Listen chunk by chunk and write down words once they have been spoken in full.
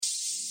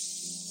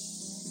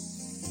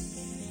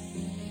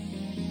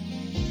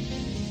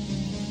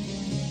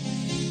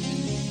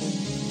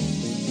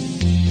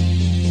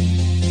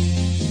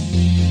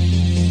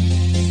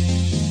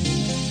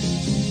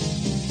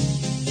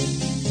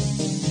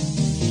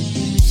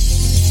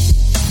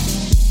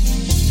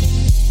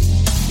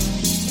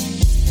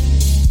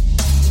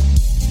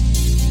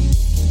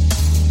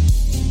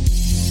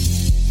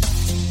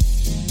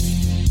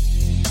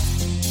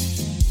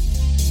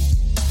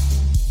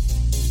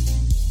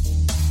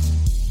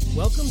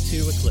Welcome to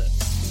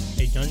Eclipse,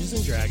 a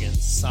Dungeons & Dragons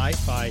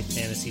sci-fi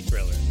fantasy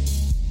thriller.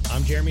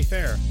 I'm Jeremy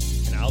Fair,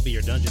 and I'll be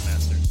your Dungeon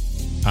Master.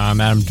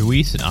 I'm Adam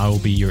Deweese, and I will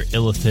be your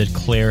Illithid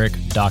Cleric,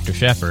 Dr.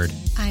 Shepard.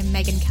 I'm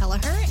Megan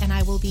Kelleher, and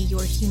I will be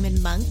your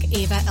human monk,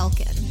 Ava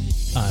Elkin.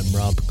 I'm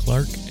Rob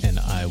Clark, and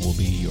I will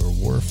be your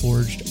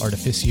Warforged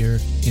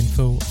Artificier,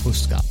 Info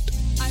Oscott.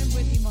 I'm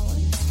Whitney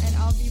Mullins, and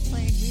I'll be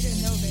playing Lita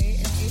Nove,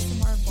 an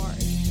ASMR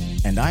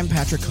bard. And I'm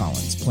Patrick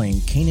Collins,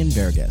 playing Kanan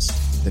Vergest,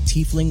 the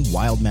Tiefling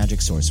Wild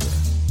Magic Sorcerer.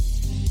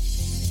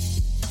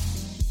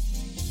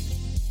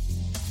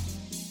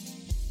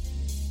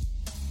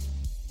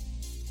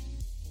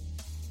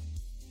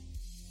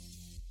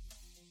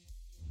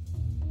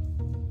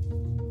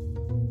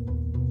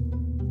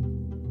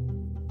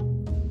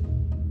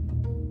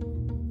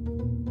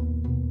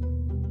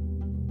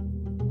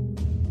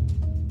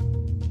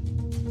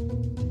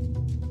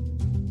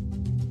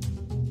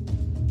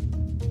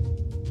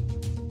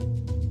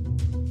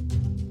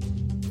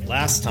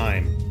 Last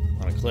time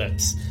on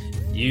Eclipse,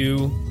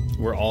 you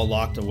were all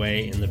locked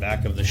away in the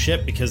back of the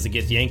ship because the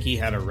Githyanki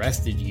had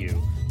arrested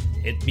you.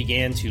 It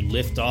began to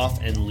lift off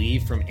and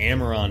leave from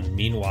Amaron.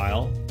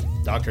 Meanwhile,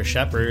 Dr.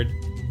 Shepard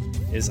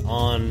is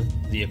on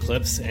the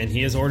Eclipse, and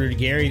he has ordered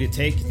Gary to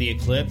take the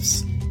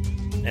Eclipse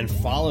and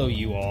follow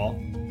you all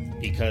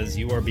because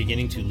you are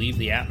beginning to leave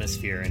the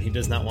atmosphere, and he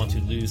does not want to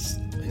lose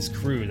his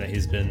crew that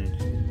he's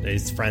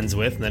friends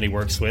with and that he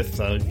works with,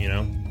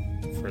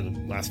 for the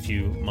last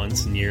few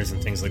months and years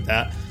and things like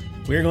that.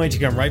 We're going to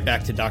come right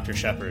back to Dr.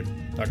 Shepard.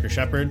 Dr.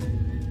 Shepard,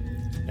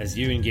 as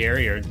you and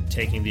Gary are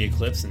taking the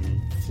Eclipse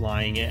and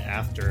flying it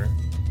after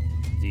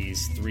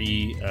these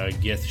three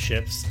Gith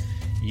ships,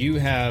 you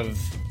have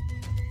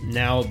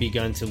now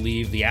begun to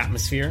leave the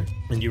atmosphere,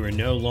 and you are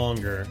no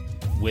longer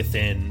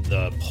within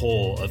the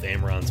pole of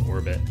Amaron's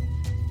orbit.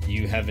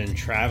 You have been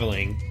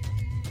traveling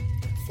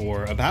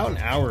for about an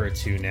hour or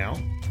two now,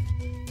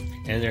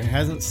 and there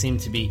hasn't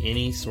seemed to be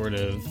any sort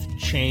of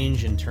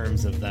change in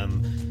terms of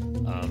them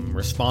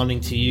responding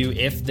to you.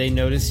 If they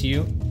notice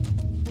you,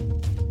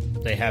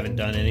 they haven't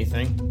done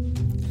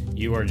anything.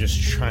 You are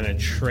just kind of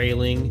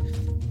trailing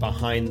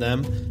behind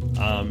them.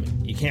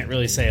 You can't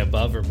really say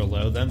above or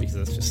below them because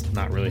that's just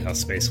not really how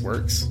space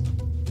works.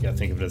 You gotta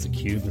think of it as a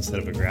cube instead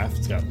of a graph.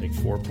 It's got like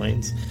 4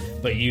 planes.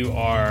 But you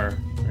are,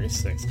 or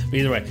 6. But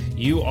either way,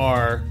 you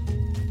are,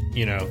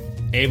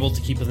 able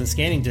to keep within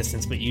scanning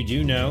distance, but you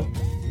do know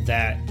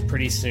that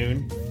pretty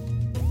soon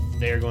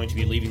they are going to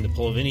be leaving the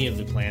pull of any of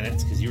the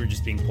planets because you were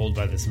just being pulled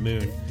by this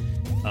moon,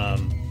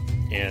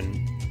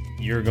 and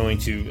you're going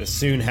to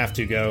soon have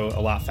to go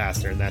a lot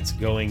faster, and that's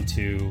going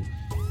to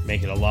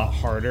make it a lot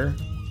harder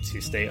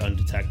to stay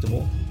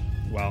undetectable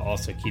while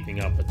also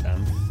keeping up with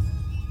them.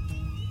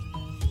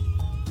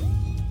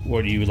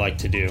 What do you like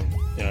to do,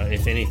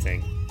 if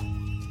anything?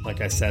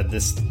 Like I said,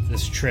 this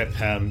trip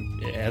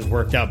has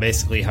worked out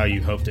basically how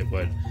you hoped it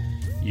would.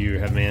 You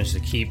have managed to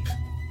keep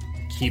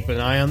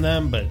an eye on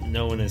them, but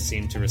no one has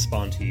seemed to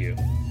respond to you.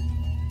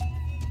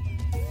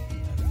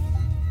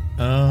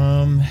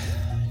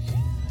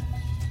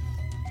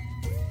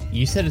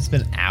 You said it's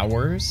been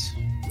hours?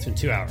 It's been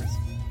 2 hours.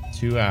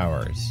 2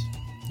 hours.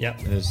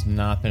 Yep. There's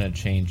not been a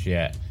change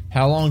yet.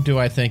 How long do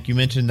I think you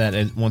mentioned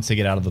that once they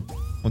get out of the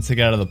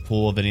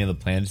pool of any of the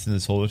planets in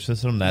the solar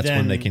system, that's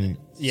when they can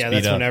speed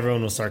that's up. when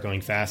everyone will start going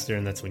faster,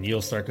 and that's when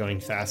you'll start going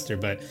faster,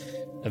 but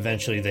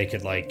eventually they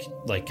could like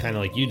kind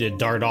of like you did,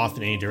 dart off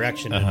in any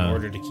direction. In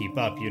order to keep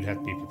up, you'd have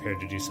to be prepared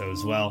to do so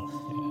as well.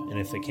 And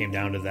if it came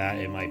down to that,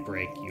 it might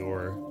break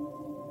your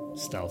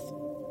stealth.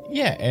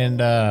 Yeah,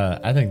 and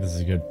I think this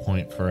is a good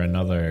point for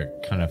another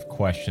kind of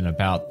question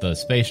about the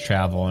space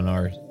travel in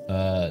our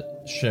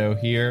show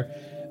here.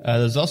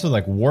 There's also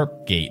like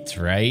warp gates,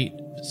 right?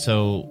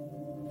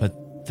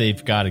 But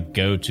they've got to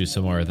go to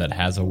somewhere that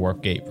has a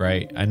warp gate,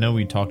 right? I know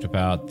we talked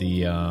about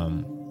the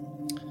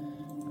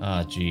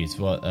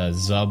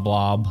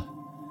Zublob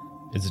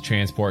is a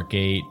transport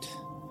gate.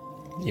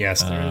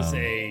 Yes, there is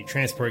a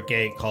transport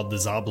gate called the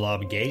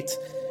Zoblob Gate,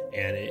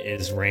 and it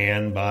is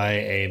ran by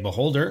a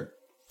beholder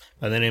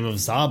by the name of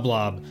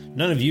Zoblob.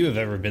 None of you have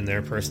ever been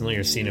there personally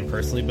or seen him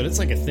personally, but it's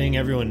like a thing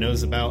everyone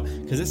knows about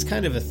because it's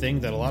kind of a thing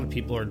that a lot of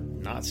people are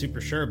not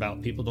super sure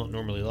about. People don't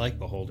normally like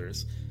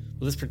beholders.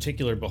 Well, this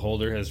particular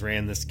beholder has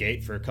ran this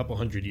gate for a couple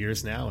hundred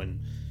years now and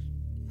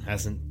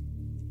hasn't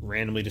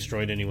randomly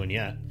destroyed anyone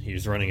yet.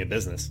 He's running a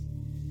business.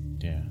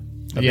 Yeah.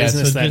 A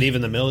business that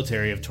even the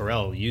military of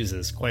Torel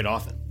uses quite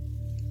often.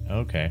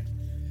 Okay.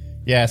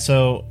 Yeah,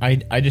 so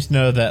I just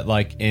know that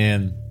like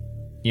in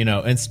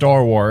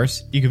Star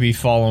Wars, you could be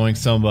following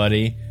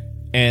somebody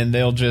and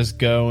they'll just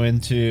go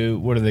into,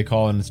 what do they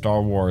call it in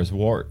Star Wars?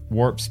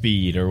 Warp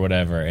speed or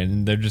whatever,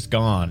 and they're just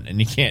gone and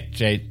you can't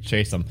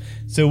chase them.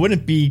 So it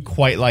wouldn't be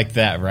quite like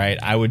that, right?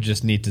 I would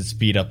just need to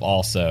speed up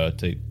also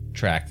to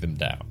track them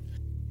down.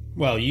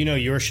 Well,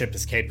 your ship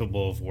is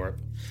capable of warp,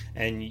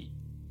 and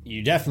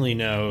you definitely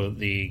know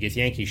the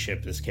Githyanki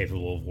ship is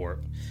capable of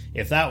warp.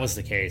 If that was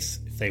the case,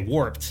 if they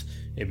warped,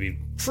 it'd be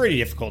pretty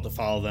difficult to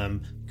follow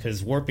them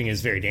because warping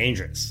is very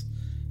dangerous.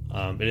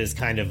 It is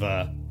kind of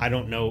a I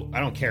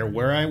don't care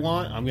where I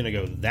want. I'm going to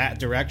go that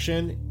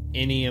direction,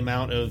 any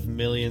amount of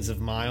millions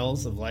of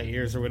miles of light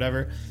years or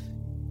whatever,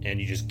 and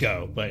you just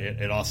go. But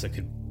it also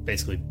could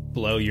basically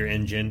blow your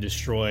engine,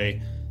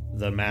 destroy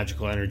the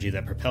magical energy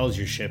that propels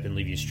your ship, and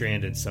leave you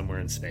stranded somewhere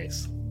in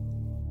space.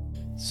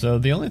 So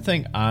the only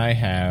thing I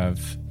have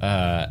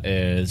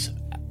is,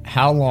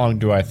 how long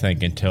do I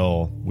think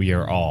until we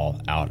are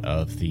all out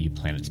of the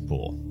planet's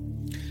pool?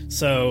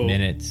 So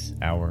minutes,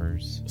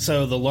 hours.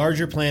 So the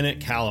larger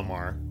planet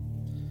Calamar,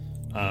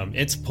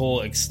 its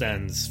pull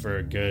extends for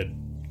a good,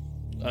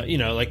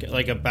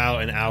 like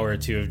about an hour or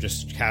two of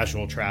just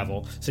casual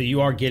travel. So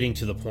you are getting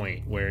to the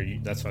point where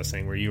that's what I was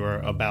saying, where you are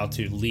about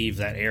to leave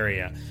that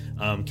area.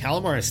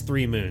 Calamar has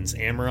 3 moons: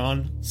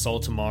 Amaron,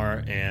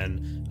 Soltamar,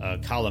 and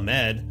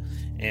Calamed,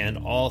 and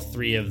all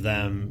 3 of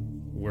them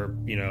were,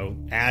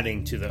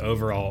 adding to the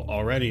overall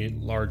already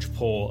large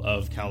pull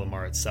of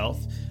Calamar itself.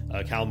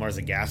 Calamar is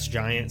a gas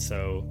giant,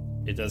 so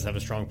it does have a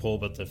strong pull,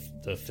 but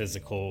the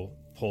physical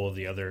pull of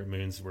the other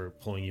moons were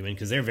pulling you in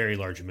because they're very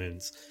large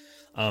moons.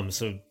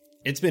 So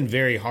it's been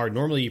very hard.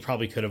 Normally, you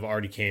probably could have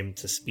already came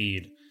to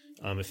speed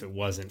if it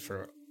wasn't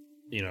for,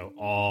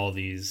 all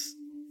these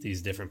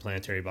different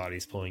planetary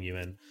bodies pulling you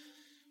in.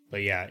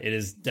 But yeah, it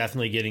is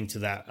definitely getting to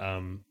that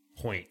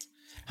point.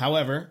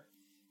 However,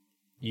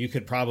 you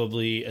could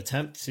probably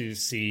attempt to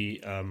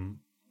see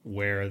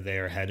where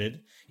they're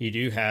headed. You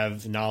do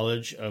have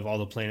knowledge of all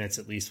the planets,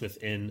 at least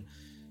within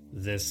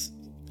this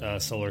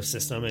solar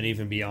system and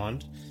even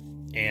beyond.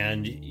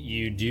 And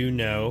you do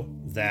know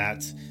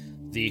that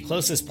the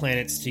closest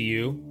planets to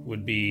you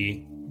would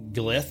be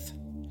Glyph,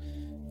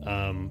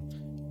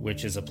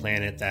 which is a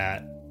planet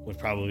that would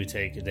probably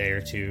take a day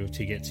or two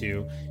to get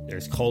to.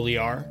 There's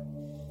Koliar,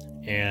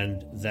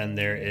 and then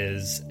there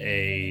is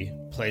a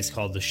place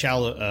called the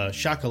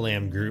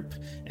Shakalam group,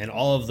 and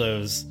all of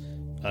those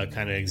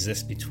kind of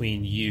exist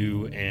between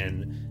you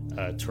and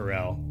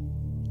Turel.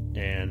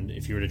 And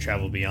if you were to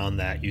travel beyond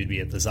that, you'd be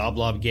at the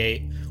Zoblob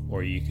Gate,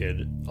 or you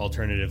could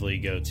alternatively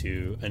go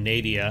to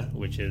Anadia,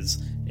 which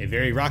is a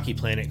very rocky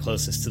planet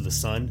closest to the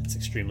sun. It's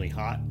extremely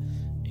hot,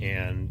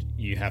 and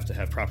you have to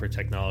have proper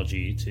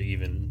technology to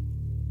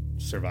even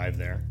survive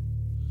there.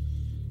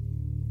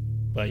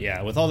 But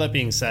yeah, with all that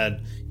being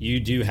said,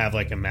 you do have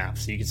like a map,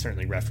 so you can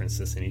certainly reference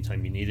this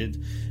anytime you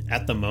needed.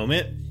 At the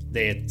moment,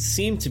 they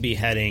seem to be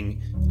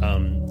heading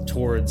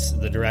towards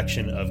the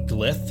direction of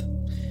Glyph,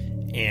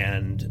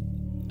 and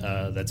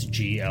that's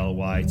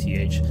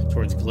Glyth,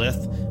 towards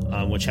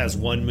Glyph, which has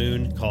 1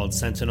 moon called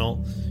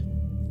Sentinel.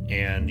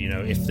 And,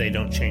 if they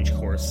don't change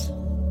course,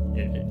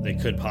 they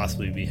could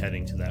possibly be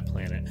heading to that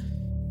planet.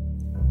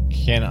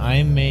 Can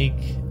I make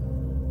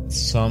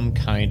some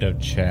kind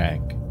of check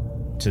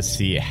to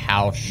see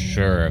how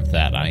sure of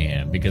that I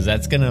am? Because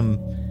that's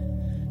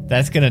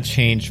gonna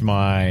change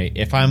my...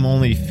 If I'm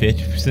only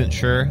 50%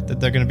 sure that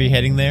they're gonna be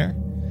heading there,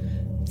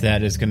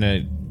 that is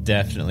gonna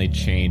definitely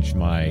change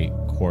my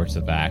course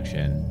of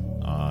action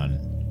on...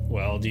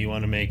 Well, do you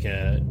want to make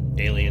a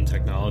alien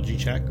technology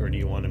check, or do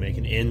you want to make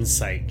an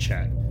insight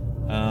check?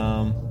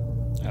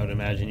 I would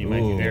imagine you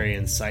might be very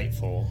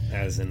insightful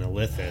as an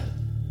Illithid.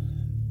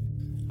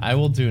 I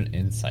will do an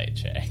insight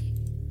check.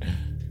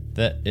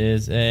 That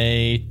is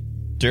a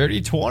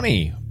dirty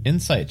 20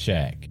 insight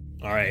check.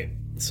 All right.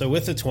 So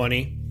with the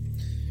 20,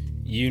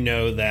 you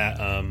know that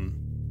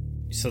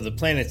so the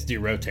planets do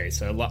rotate.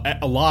 So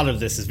a lot of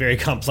this is very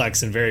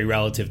complex and very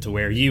relative to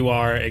where you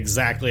are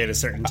exactly at a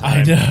certain time.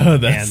 I know,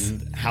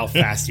 and how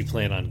fast you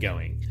plan on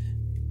going.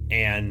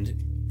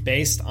 And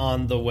based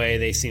on the way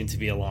they seem to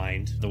be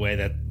aligned, the way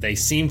that they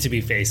seem to be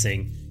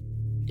facing,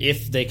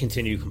 if they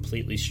continue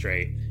completely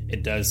straight,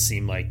 it does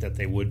seem like that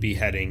they would be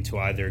heading to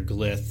either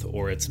Glyph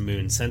or its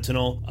moon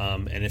Sentinel.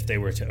 And if they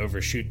were to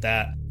overshoot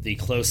that, the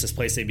closest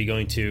place they'd be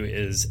going to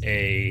is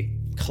a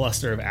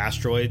cluster of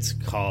asteroids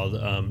called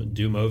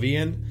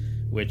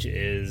Dumovian, which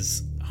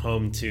is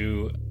home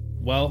to,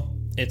 well,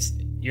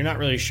 you're not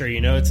really sure.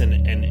 It's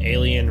an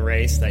alien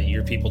race that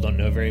your people don't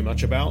know very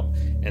much about,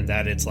 and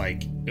that it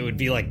would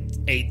be like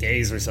 8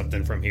 days or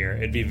something from here.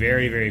 It'd be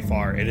very, very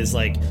far. It is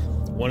like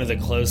one of the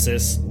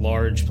closest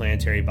large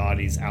planetary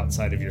bodies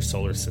outside of your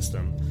solar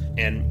system.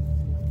 And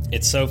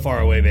it's so far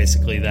away,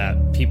 basically,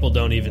 that people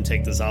don't even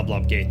take the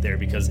Zoblob Gate there,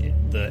 because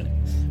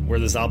where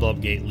the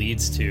Zoblob Gate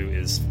leads to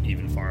is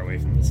even far away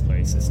from this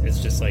place. It's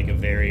just like a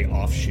very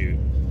offshoot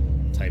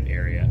type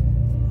area.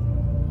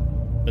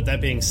 But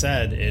that being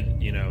said,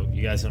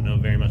 you guys don't know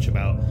very much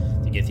about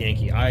the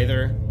Githyanki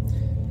either,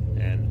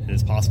 and it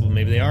is possible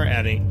maybe they are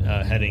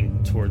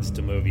heading towards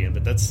Demovian,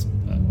 but that's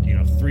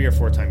 3 or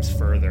 4 times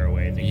further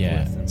away than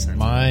Glyph and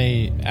Sentinel.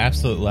 My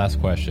absolute last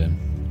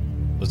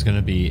question was going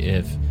to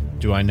be,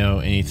 do I know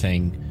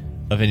anything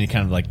of any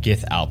kind of like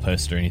Gith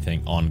outpost or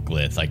anything on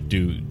Glyph? Like,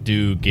 do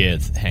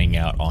Gith hang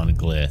out on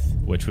Glyph?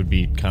 Which would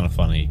be kind of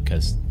funny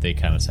because they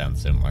kind of sound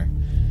similar.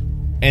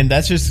 And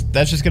that's just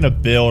going to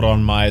build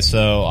on my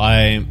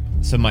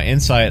my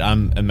insight,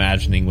 I'm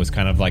imagining, was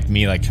kind of like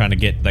me trying to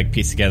get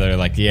piece together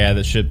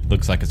the ship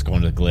looks like it's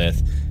going to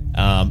Glyph,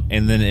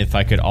 And then if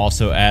I could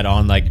also add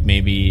on, like,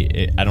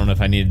 maybe, I don't know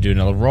if I need to do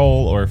another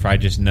roll, or if I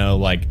just know,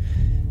 like,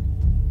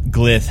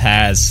 Glyph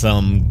has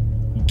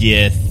some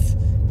Gith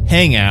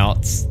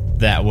hangouts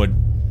that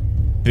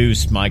would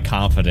boost my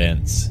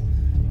confidence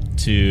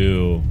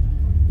to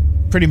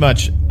pretty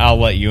much, I'll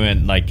let you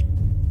in, like,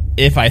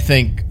 if I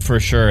think for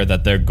sure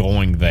that they're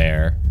going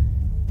there,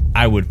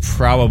 I would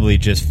probably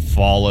just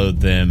follow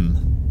them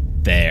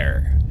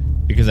there,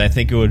 because I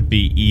think it would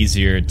be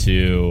easier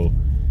to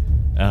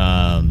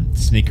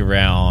sneak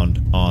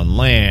around on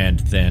land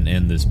than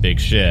in this big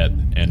ship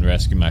and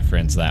rescue my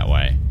friends that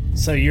way.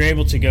 So you're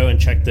able to go and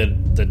check the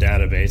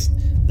database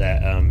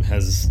that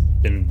has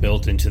been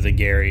built into the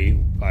Gary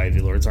by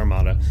the Lord's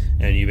Armada,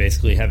 and you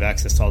basically have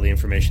access to all the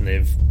information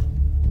they've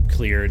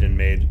cleared and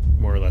made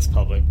more or less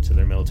public to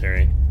their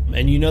military.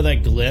 And you know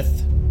that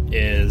Glyph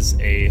is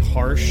a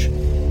harsh,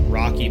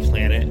 rocky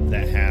planet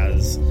that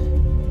has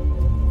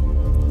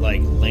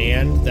like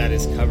land that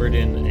is covered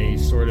in a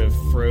sort of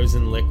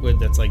frozen liquid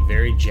that's like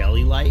very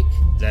jelly-like,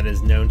 that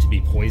is known to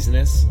be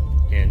poisonous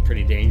and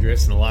pretty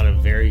dangerous, and a lot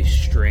of very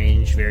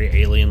strange, very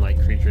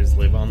alien-like creatures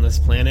live on this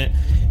planet.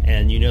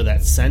 And you know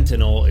that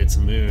Sentinel, its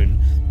moon,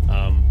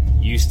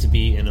 used to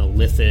be an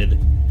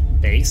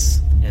Illithid base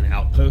and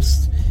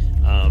outpost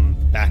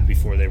back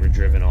before they were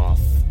driven off,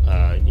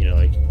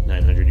 like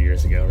 900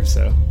 years ago or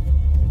so.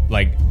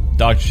 Like,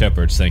 Dr.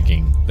 Shepard's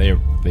thinking they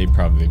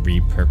probably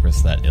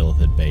repurposed that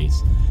Illithid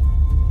base.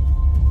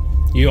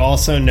 You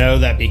also know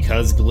that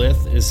because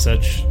Glyph is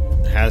such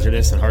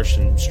hazardous and harsh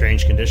and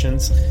strange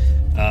conditions,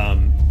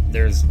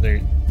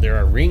 there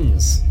are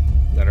rings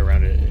that are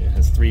around it. It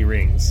has 3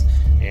 rings,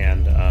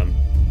 and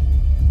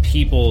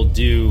people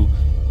do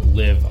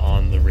live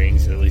on the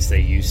rings, at least they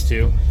used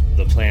to.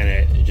 The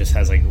planet just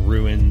has like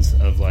ruins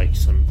of like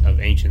some of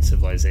ancient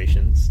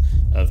civilizations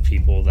of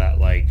people that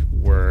like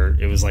were,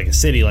 it was like a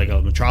city, like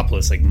a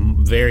metropolis, like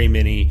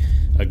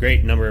a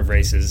great number of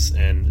races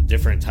and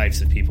different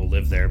types of people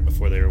lived there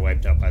before they were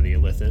wiped out by the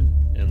Illithid.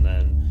 And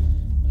then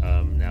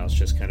now it's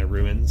just kind of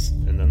ruins,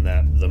 and then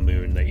the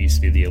moon that used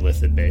to be the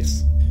Illithid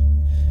base.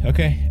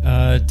 Okay,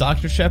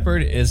 Dr.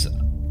 Shepard is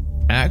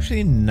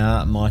actually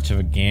not much of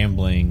a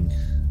gambling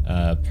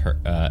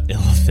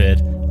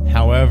Illithid.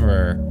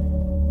 However,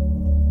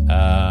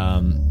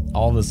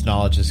 all this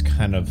knowledge is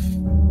kind of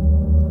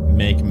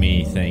make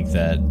me think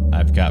that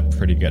I've got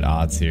pretty good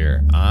odds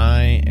here.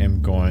 I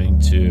am going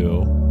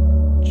to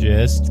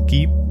just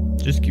keep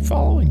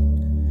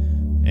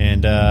following,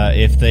 and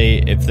if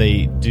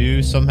they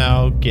do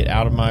somehow get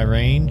out of my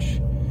range,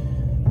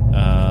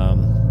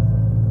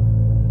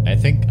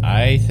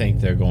 I think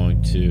they're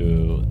going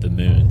to the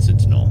moon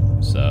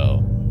Sentinel.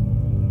 So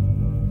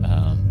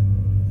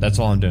that's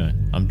all I'm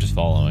doing. I'm just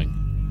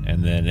following,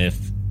 and then if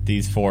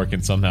these 4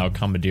 can somehow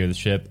commandeer the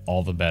ship,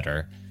 all the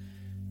better.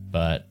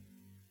 But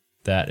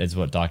that is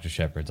what Dr.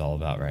 Shepard's all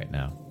about right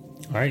now.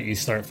 All right, you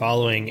start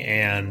following,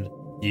 and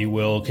you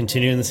will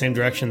continue in the same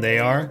direction they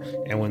are.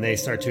 And when they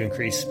start to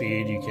increase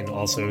speed, you can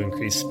also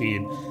increase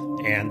speed.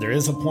 And there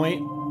is a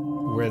point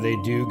where they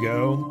do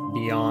go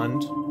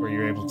beyond where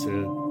you're able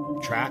to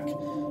track,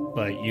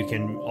 but you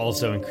can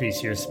also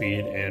increase your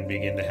speed and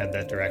begin to head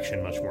that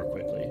direction much more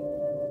quickly.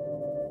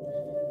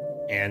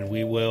 And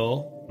we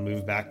will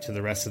move back to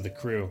the rest of the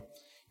crew.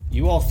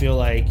 You all feel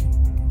like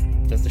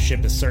that the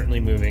ship is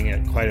certainly moving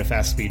at quite a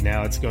fast speed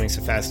now. It's going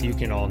so fast you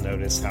can all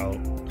notice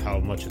how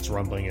much it's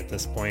rumbling at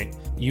this point.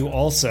 You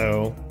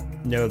also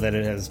know that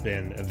it has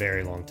been a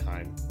very long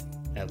time.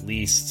 At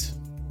least,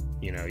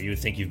 you would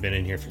think you've been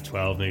in here for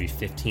 12, maybe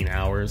 15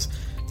 hours.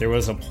 There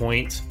was a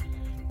point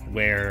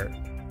where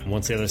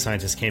once the other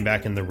scientists came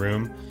back in the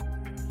room,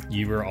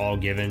 you were all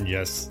given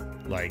just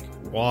like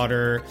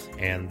water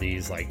and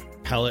these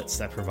like pellets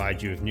that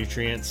provide you with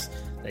nutrients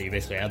that you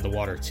basically add the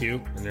water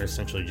to, and they're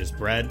essentially just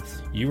bread.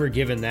 You were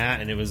given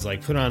that, and it was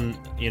like put on,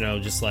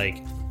 just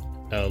like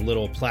a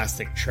little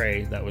plastic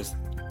tray that was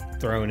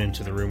thrown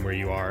into the room where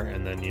you are,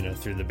 and then,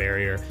 through the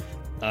barrier.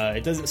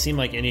 It doesn't seem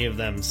like any of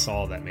them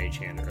saw that mage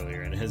hand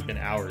earlier, and it has been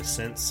hours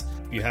since.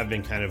 You have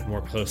been kind of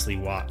more closely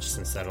watched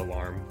since that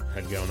alarm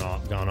had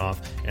gone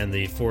off, and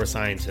the 4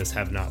 scientists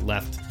have not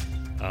left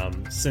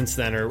since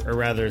then, or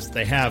rather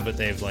they have, but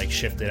they've like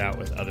shifted out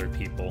with other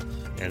people,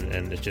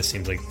 and it just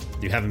seems like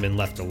you haven't been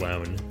left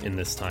alone in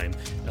this time.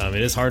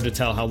 It is hard to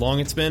tell how long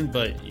it's been,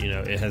 but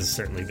it has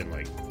certainly been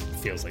like,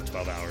 feels like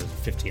 12 hours,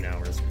 15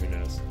 hours, who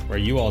knows. Are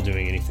you all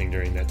doing anything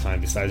during that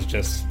time besides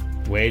just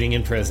waiting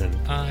in prison?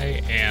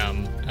 I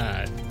am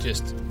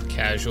just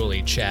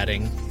casually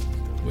chatting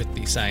with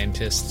the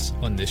scientists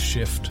on this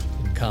shift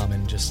in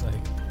common, just like,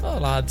 "Oh,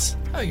 lads,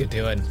 how you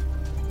doing?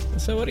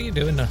 So what are you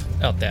doing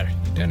out there?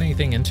 You doing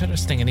anything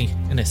interesting?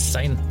 Any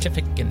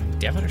scientific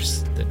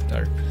endeavors that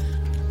are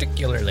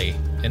particularly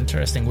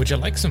interesting? Would you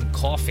like some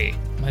coffee?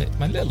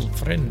 My little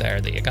friend there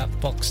that you got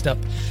boxed up,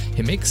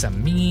 he makes a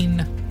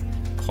mean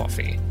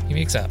coffee. He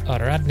makes a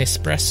red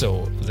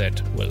Nespresso that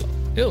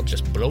it'll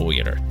just blow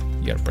your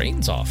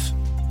brains off."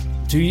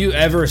 Do you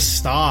ever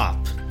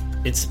stop?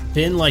 It's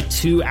been like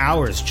 2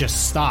 hours.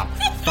 Just stop.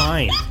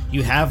 Fine.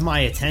 You have my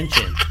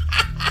attention.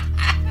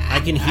 I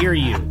can hear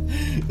you.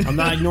 I'm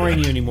not ignoring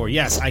you anymore.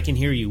 Yes, I can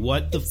hear you.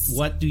 What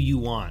do you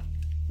want?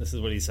 This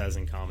is what he says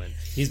in common.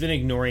 He's been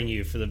ignoring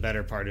you for the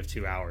better part of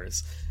 2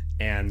 hours.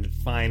 And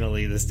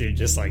finally, this dude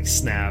just, like,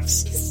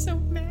 snaps. He's so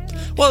mad.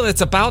 Well,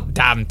 it's about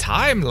damn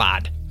time,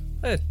 lad.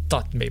 I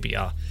thought maybe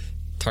a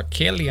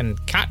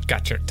Tarkalian cat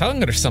got your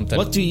tongue or something.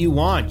 What do you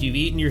want? You've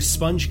eaten your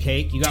sponge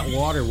cake. You got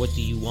water. What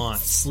do you want?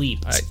 Sleep.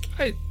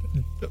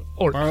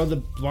 Borrow the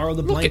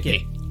Look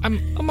blanket. at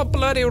me. I'm a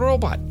bloody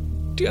robot.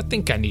 Do you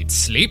think I need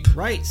sleep?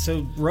 Right,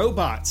 so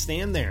robot,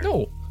 stand there.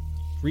 No.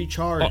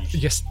 Recharge. Oh,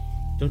 yes.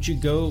 Don't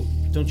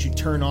you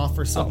turn off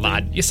or Oh, something?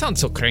 lad, you sound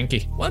so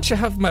cranky. Why don't you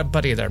have my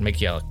buddy there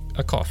make you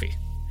a coffee?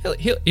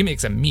 He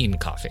makes a mean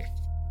coffee.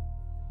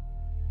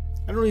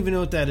 I don't even know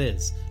what that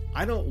is.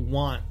 I don't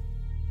want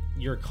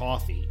your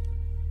coffee.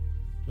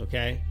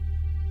 Okay?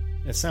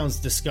 That sounds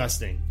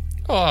disgusting.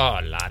 Oh,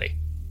 laddie.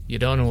 You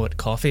don't know what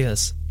coffee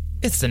is?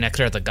 It's the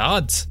nectar of the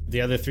gods. The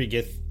other three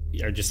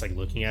are just like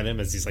looking at him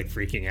as he's like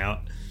freaking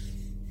out.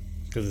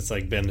 Because it's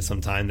like been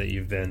some time that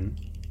you've been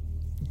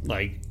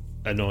like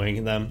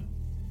annoying them.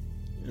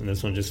 And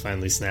this one just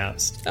finally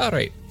snaps. All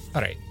right.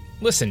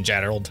 Listen,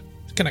 Gerald.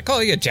 Can I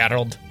call you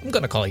Gerald? I'm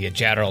gonna call you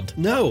Gerald.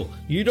 No,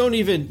 you don't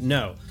even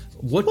know.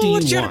 What do Well, you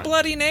what's your want?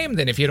 bloody name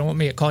then if you don't want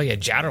me to call you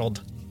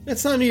Gerald?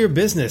 That's none of your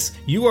business.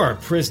 You are a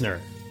prisoner.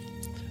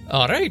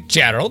 All right,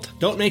 Gerald.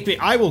 Don't make me.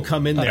 I will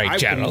come in there. All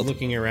right, I will be Gerald.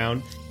 looking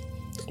around.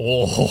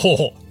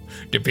 Oh,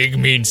 the big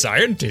mean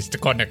scientist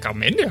gonna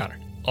come in here.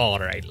 All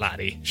right,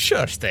 laddie.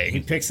 Sure He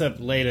thing. picks up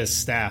Lada's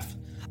staff.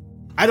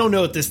 I don't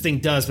know what this thing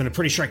does, but I'm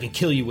pretty sure I can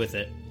kill you with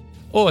it.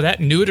 Oh, that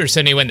neuters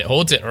anyone that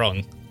holds it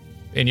wrong.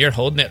 And you're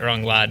holding it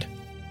wrong, lad.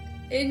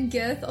 In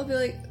Gith, I'll be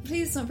like,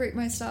 please don't break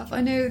my stuff. I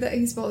know that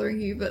he's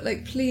bothering you, but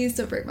like, please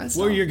don't break my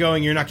stuff. Where you're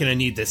going, you're not going to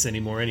need this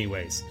anymore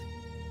anyways.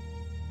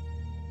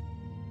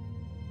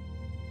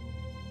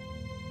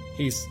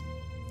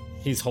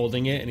 He's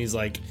holding it, and he's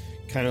like,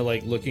 kind of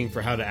like looking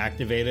for how to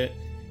activate it.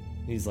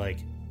 He's like,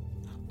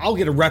 I'll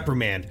get a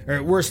reprimand, or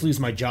at worst lose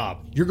my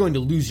job. You're going to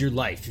lose your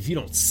life if you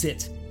don't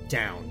sit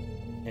down.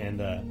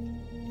 And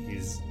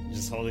he's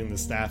just holding the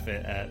staff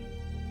at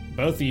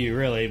both of you,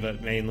 really,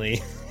 but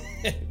mainly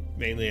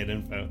at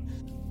Info.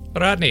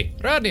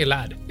 Rodney,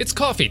 lad, it's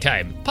coffee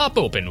time. Pop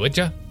open, would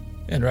ya?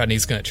 And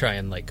Rodney's gonna try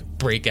and, like,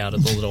 break out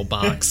of the little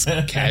box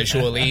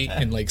casually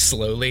and, like,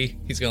 slowly.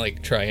 He's gonna,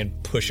 like, try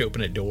and push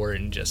open a door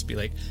and just be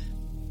like,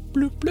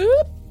 bloop,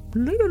 bloop,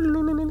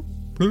 bloop,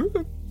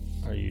 bloop.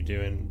 Are you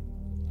doing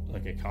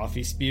like a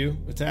coffee spew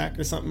attack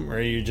or something? Or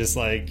are you just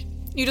like...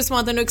 You just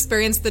want them to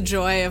experience the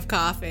joy of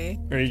coffee.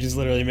 Or are you just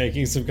literally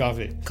making some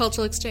coffee?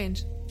 Cultural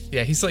exchange.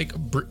 Yeah, he's, like,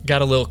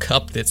 got a little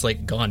cup that's,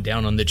 like, gone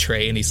down on the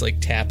tray, and he's, like,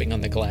 tapping on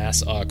the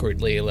glass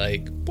awkwardly,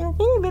 like...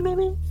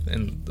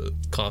 And the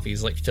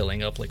coffee's, like,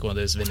 filling up like one of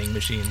those vending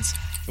machines.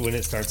 When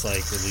it starts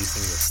like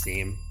releasing the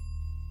steam,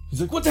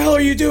 he's like, "What the hell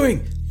are you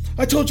doing?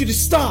 I told you to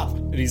stop!"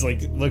 And he's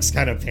like, looks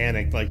kind of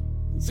panicked, like,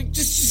 it's like,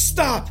 just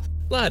stop!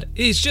 Lad,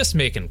 he's just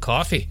making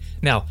coffee.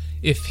 Now,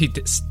 if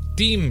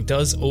steam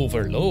does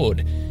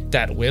overload,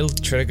 that will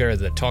trigger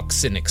the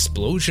toxin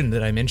explosion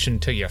that I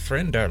mentioned to your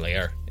friend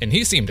earlier, and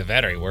he seemed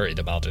very worried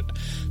about it.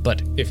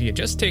 But if you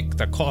just take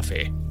the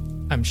coffee,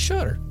 I'm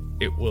sure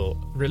it will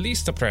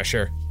release the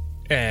pressure,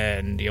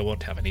 and you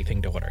won't have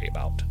anything to worry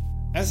about.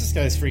 As this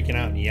guy's freaking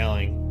out and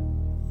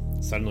yelling,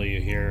 suddenly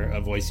you hear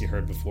a voice you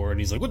heard before, and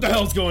he's like, "What the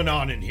hell's going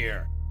on in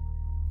here?"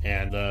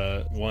 And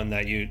the one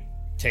that you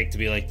take to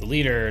be like the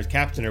leader, or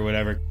captain or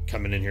whatever,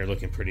 coming in here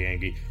looking pretty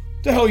angry.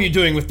 "What the hell are you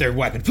doing with their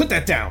weapon? Put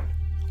that down!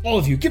 All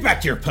of you, get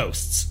back to your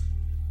posts!"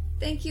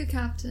 Thank you,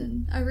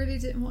 Captain. I really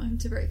didn't want him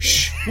to break it.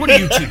 "Shh! What are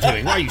you two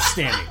doing? Why are you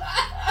standing?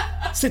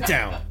 Sit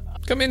down."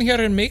 Come in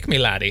here and make me,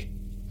 laddie.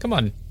 Come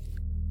on.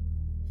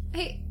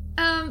 Hey,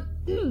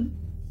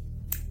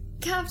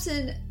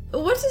 Captain,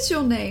 what is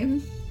your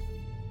name?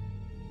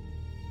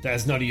 That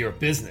is none of your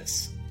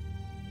business.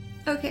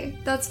 Okay,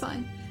 that's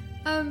fine.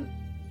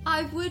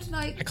 I would I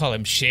like... call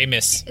him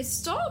Seamus.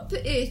 Stop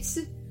it!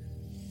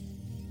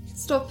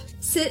 Stop.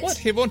 Sit. What?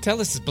 He won't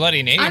tell us his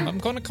bloody name. I'm- I'm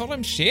going to call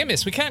him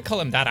Seamus. We can't call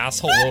him that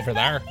asshole over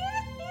there.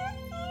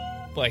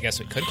 Well, I guess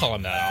we could call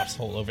him that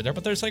asshole over there,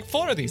 but there's like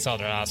 4 of these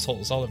other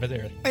assholes all over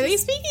there. Are they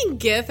speaking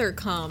Gith or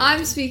Common?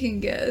 I'm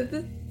speaking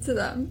Gith to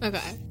them.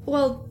 Okay.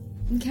 Well,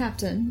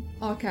 Captain,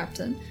 our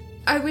Captain,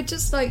 I would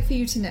just like for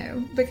you to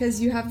know, because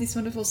you have these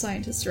wonderful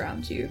scientists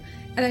around you,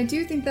 and I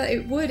do think that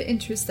it would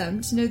interest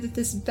them to know that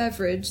this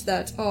beverage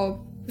that our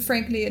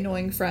frankly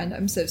annoying friend,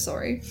 I'm so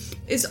sorry,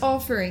 is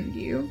offering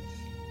you,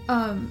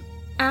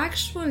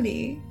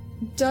 actually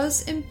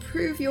does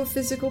improve your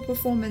physical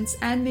performance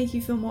and make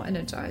you feel more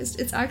energized.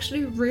 It's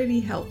actually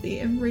really healthy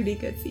and really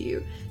good for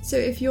you. So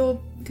if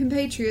your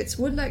compatriots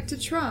would like to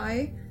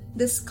try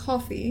this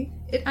coffee,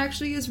 it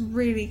actually is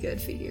really good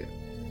for you.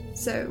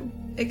 So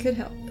it could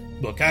help.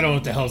 Look, I don't know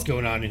what the hell's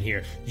going on in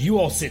here. You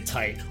all sit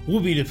tight. We'll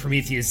be to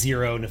Prometheus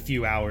Zero in a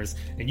few hours,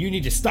 and you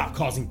need to stop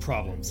causing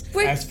problems.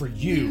 Wait. As for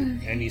you,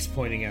 and he's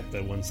pointing at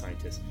the one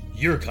scientist,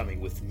 you're coming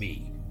with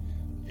me.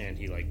 And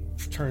he, like,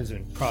 turns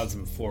and prods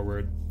him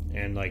forward,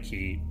 and, like,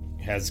 he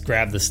has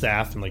grabbed the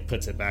staff and like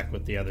puts it back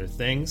with the other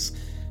things,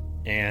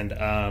 and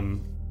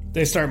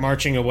they start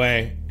marching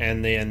away.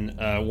 And then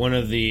one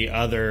of the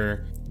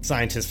other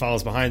scientists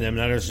follows behind them.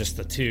 Now there's just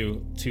the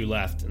two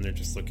left, and they're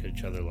just looking at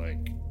each other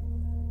like,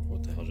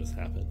 "What the hell just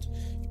happened?"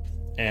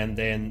 And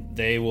then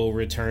they will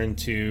return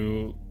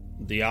to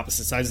the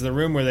opposite sides of the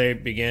room where they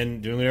began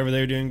doing whatever they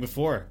were doing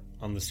before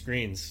on the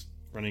screens,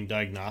 running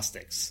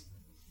diagnostics.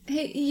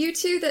 Hey, you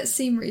two that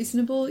seem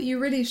reasonable, you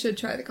really should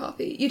try the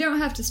coffee. You don't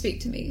have to speak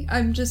to me.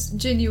 I'm just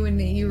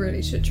genuinely, you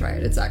really should try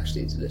it. It's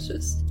actually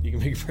delicious. You can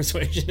make a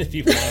persuasion if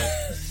you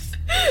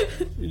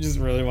want. You just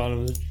really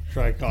want them to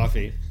try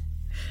coffee.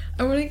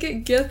 I want to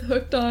get Gith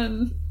hooked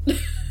on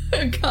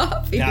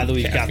coffee. Now that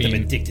we've got them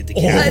Caffeine. addicted to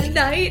A caffeine.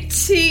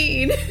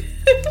 19.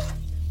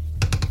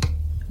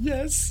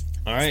 Yes.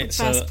 All right, The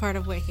so best part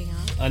of waking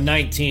up. a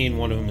 19,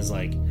 one of them is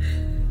like,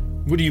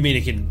 "What do you mean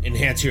it can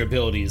enhance your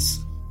abilities?"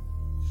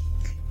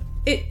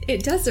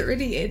 It does it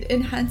really. It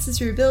enhances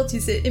your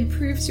abilities. It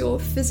improves your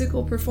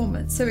physical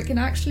performance, so it can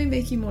actually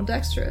make you more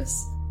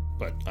dexterous.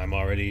 But I'm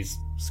already as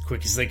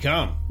quick as they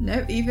come.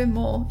 No, even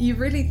more. You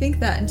really think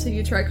that until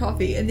you try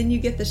coffee, and then you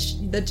get the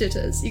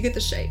jitters, you get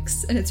the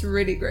shakes, and it's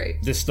really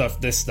great. This stuff,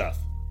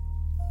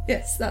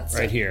 Yes, that's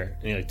right it. here.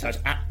 And you like touch.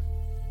 Ah,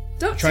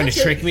 Don't trying touch to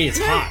it. trick me? It's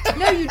hot.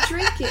 No, you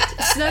drink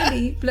it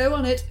slowly. Blow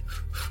on it,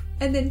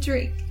 and then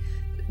drink.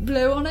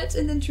 Blow on it,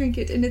 and then drink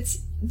it, and it's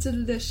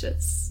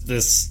delicious.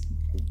 This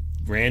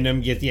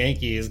random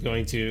Githyanki is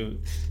going to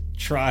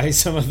try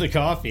some of the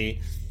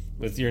coffee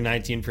with your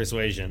 19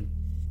 persuasion.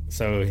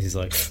 So he's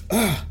like,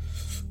 "Ah,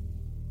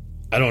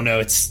 I don't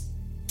know.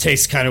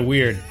 Tastes kind of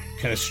weird,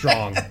 kind of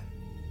strong."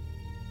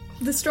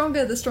 The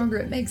stronger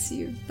it makes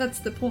you. That's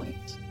the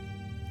point.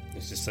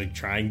 It's just like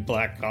trying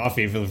black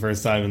coffee for the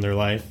first time in their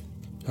life.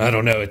 I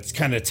don't know. It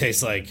kind of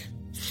tastes like,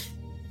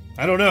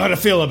 I don't know how to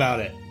feel about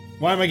it.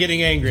 Why am I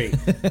getting angry?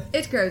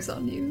 It grows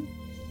on you.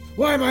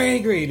 Why am I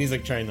angry? And he's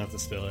like trying not to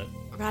spill it.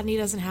 Rodney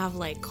doesn't have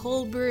like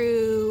cold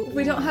brew.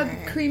 We don't have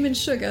or cream and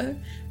sugar.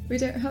 We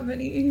don't have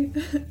any,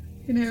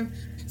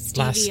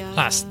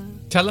 Lass,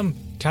 stevia.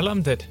 tell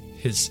him that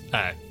his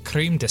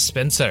cream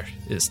dispenser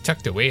is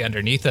tucked away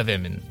underneath of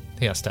him, and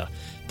he has to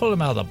pull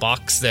him out of the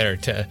box there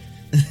to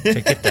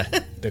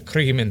get the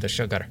cream and the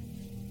sugar.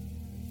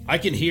 I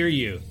can hear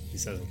you, he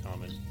says in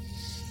common.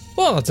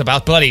 Well, it's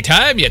about bloody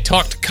time you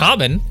talked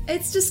common.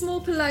 It's just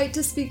more polite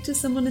to speak to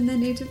someone in their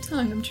native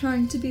tongue. I'm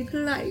trying to be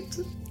polite.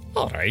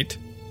 All right.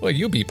 Well,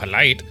 you be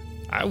polite.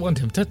 I want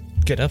him to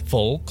get a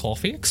full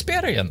coffee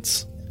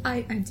experience.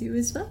 I do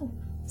as well.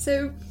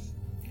 So,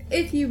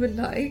 if you would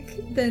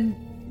like, then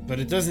But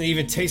it doesn't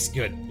even taste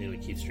good. He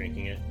like keeps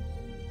drinking it.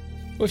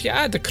 Well, if you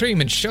add the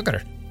cream and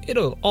sugar,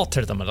 it'll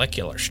alter the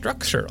molecular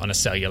structure on a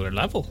cellular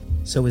level.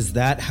 So is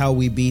that how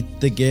we beat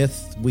the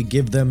Gith? We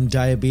give them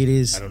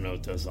diabetes? I don't know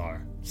what those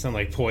are. Sound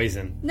like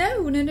poison.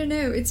 no.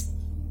 It's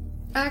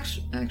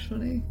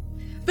actually,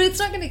 but it's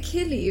not going to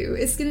kill you.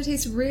 It's going to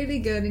taste really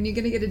good, and you're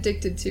going to get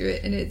addicted to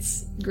it, and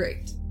it's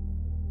great.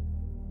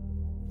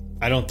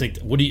 I don't think.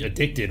 What are you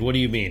addicted? What do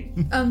you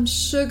mean?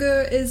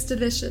 Sugar is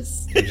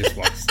delicious. He just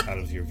walks out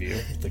of your view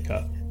with the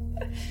cup.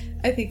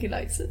 I think he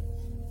likes it.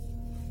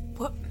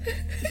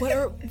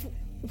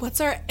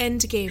 What's our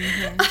end game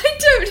here? I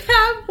don't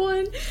have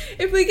one.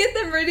 If we get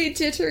them really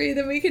jittery,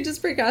 then we can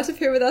just break out of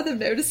here without them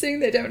noticing.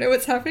 They don't know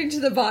what's happening to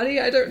the body.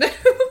 I don't know.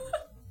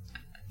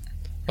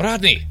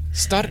 Rodney,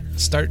 start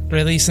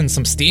releasing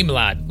some steam,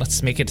 lad.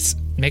 Let's make it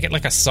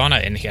like a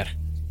sauna in here.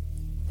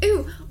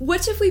 Ooh,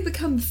 what if we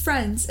become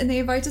friends and they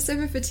invite us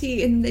over for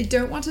tea and they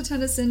don't want to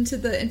turn us into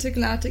the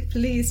intergalactic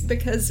police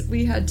because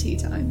we had tea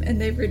time and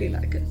they really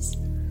like us?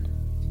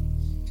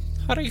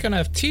 How are you gonna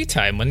have tea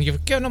time when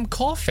you've given them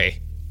coffee?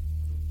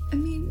 I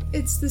mean,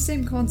 it's the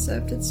same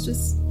concept. It's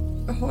just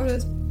a harder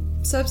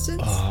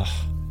substance,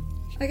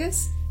 I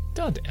guess.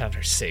 Don't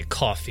ever say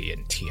coffee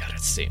and tea are the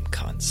same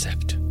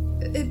concept.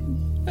 It,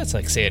 That's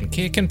like saying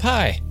cake and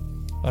pie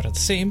are the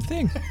same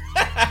thing.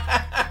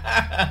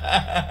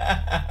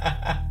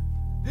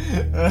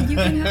 you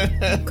can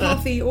have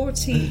coffee or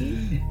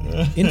tea.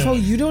 Info,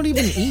 you don't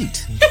even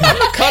eat.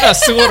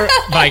 Connoisseur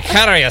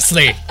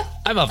vicariously.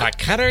 I'm a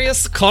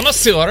vicarious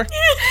connoisseur.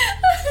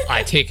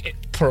 I take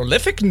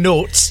prolific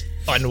notes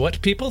on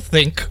what people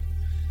think,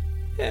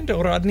 and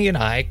Rodney and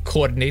I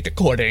coordinate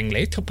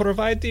accordingly to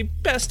provide the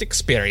best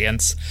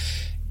experience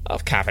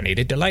of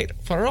caffeinated delight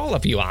for all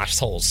of you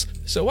assholes.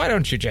 So why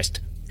don't you just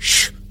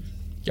shh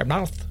your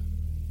mouth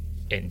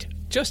and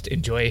just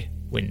enjoy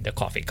when the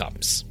coffee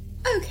comes.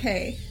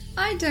 Okay,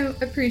 I don't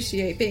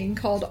appreciate being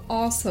called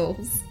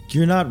assholes.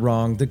 You're not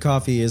wrong. The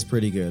coffee is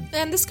pretty good.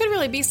 And this could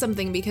really be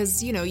something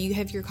because, you know, you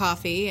have your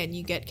coffee and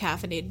you get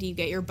caffeinated, you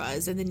get your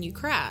buzz, and then you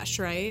crash,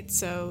 right?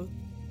 So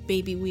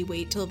maybe we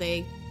wait till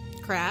they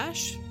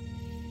crash?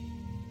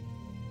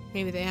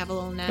 Maybe they have a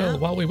little nap? Well,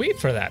 while we wait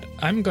for that,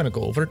 I'm going to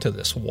go over to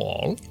this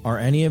wall. Are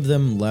any of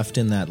them left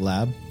in that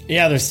lab?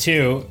 Yeah, there's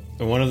two,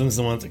 and one of them's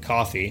the one with the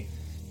coffee.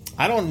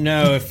 I don't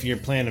know if your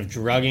plan of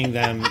drugging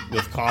them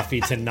with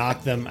coffee to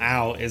knock them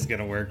out is going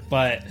to work,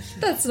 but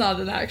That's not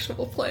an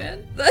actual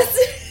plan.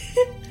 That's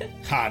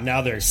Ha,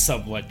 now they're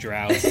somewhat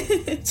drowsy.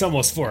 It's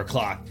almost 4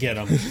 o'clock. Get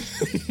them.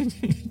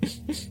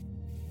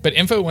 But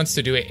Info wants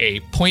to do a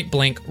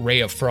point-blank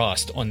ray of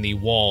frost on the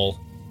wall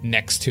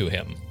next to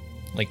him.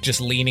 Like, just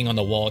leaning on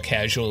the wall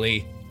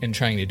casually and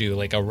trying to do,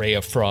 like, a ray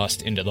of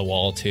frost into the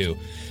wall to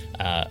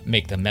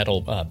make the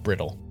metal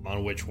brittle.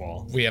 On which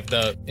wall? We have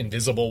the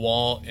invisible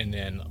wall and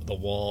then the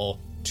wall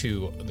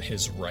to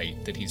his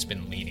right that he's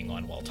been leaning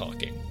on while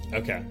talking.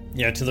 Okay.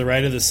 Yeah, to the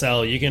right of the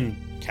cell. You can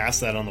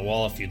cast that on the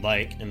wall if you'd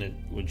like, and it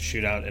would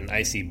shoot out an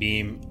icy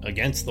beam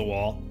against the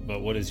wall.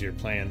 But what is your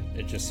plan?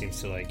 It just seems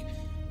to, like,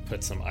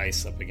 put some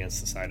ice up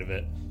against the side of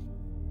it.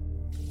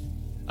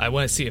 I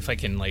want to see if I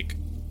can, like,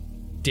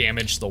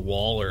 damage the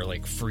wall or,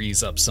 like,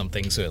 freeze up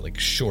something so it, like,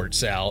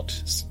 shorts out,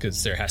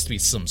 because there has to be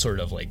some sort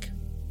of, like,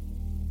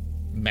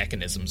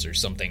 mechanisms or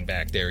something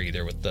back there,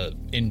 either with the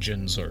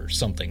engines or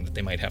something that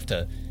they might have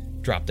to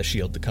drop the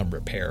shield to come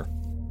repair.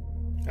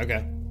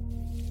 Okay.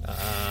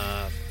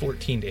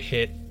 14 to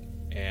hit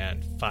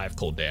and 5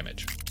 cold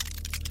damage.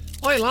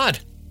 Oi, lad,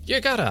 you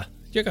got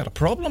a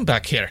problem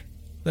back here.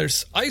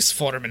 There's ice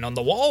forming on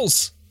the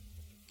walls.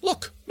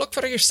 Look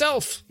for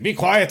yourself. Be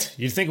quiet.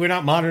 You think we're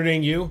not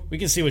monitoring you? We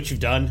can see what you've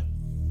done.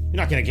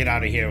 You're not going to get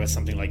out of here with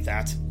something like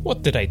that.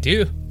 What did I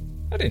do?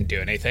 I didn't do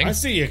anything. I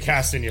see you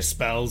casting your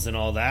spells and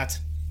all that.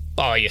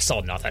 Oh, you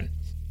saw nothing.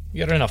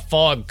 You're in a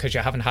fog because you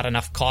haven't had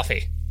enough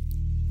coffee.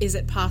 Is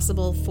it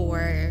possible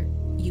for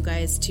you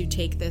guys to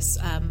take this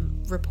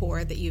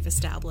rapport that you've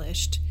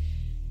established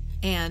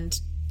and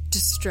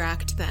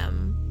distract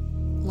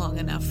them long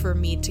enough for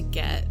me to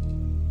get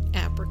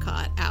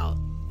Apricot out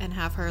and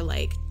have her,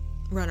 like,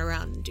 run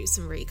around and do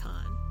some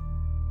recon?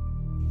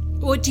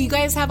 What, do you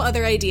guys have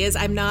other ideas?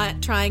 I'm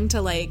not trying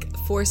to, like,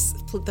 force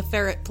the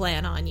ferret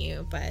plan on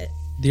you, but...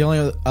 The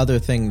only other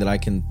thing that I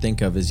can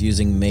think of is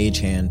using Mage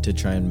Hand to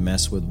try and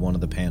mess with one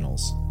of the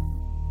panels.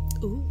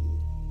 Ooh.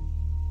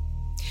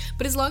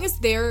 But as long as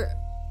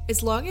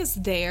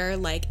they're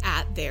like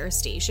at their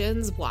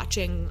stations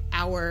watching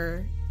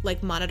our,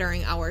 like,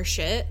 monitoring our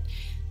shit,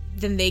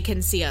 then they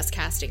can see us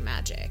casting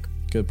magic.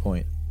 Good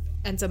point.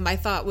 And so my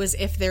thought was,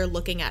 if they're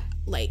looking at,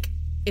 like,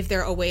 if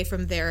they're away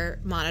from their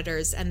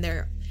monitors and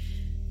they're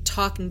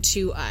talking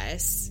to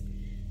us,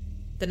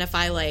 then if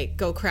I, like,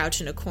 go crouch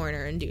in a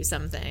corner and do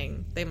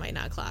something, they might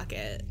not clock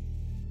it.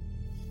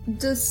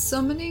 Does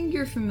summoning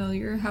your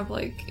familiar have,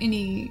 like,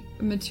 any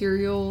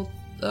material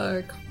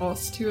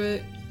cost to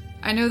it?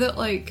 I know that,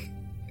 like,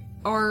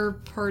 our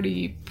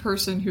party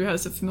person who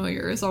has a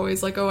familiar is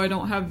always like, oh, I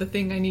don't have the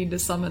thing I need to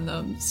summon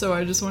them, so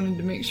I just wanted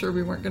to make sure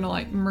we weren't gonna,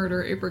 like,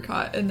 murder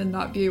Apricot and then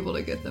not be able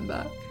to get them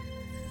back.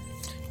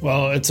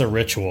 Well, it's a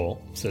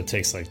ritual, so it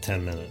takes, like,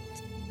 10 minutes.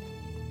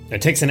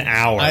 It takes an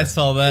hour. I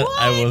saw that.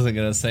 What? I wasn't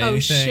going to say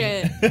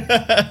anything. Shit.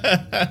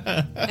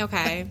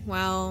 Okay,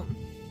 well...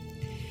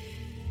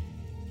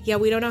 Yeah,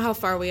 we don't know how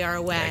far we are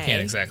away. I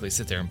can't exactly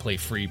sit there and play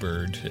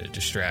Freebird to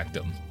distract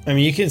them. I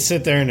mean, you can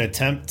sit there and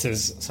attempt to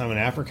summon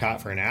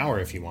Apricot for an hour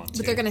if you want to.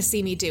 But they're going to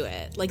see me do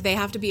it. Like, they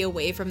have to be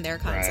away from their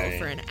console Right.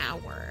 for an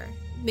hour.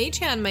 Mage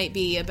Hand might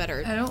be a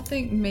better... I don't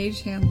think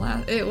Mage Hand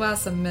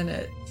lasts a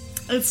minute.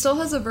 It still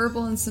has a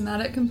verbal and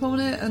somatic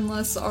component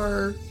unless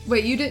our...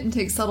 Wait, you didn't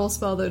take Subtle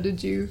Spell though,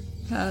 did you,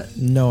 Pat?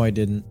 No, I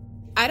didn't.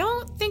 I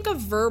don't think a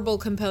verbal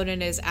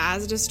component is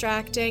as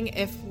distracting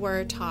if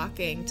we're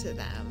talking to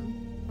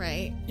them,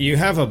 right? You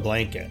have a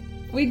blanket.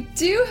 We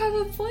do have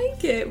a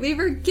blanket. We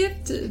were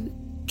gifted.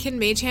 Can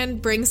Mage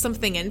Hand bring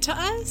something into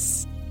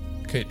us?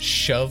 Could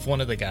shove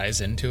one of the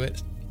guys into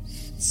it.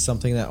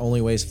 Something that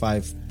only weighs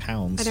 5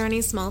 pounds. Are there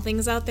any small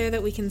things out there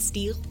that we can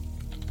steal?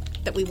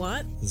 That we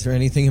want? Is there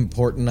anything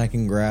important I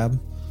can grab?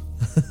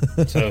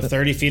 So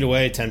 30 feet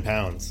away, 10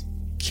 pounds.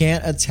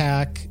 Can't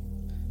attack,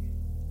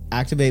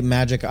 activate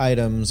magic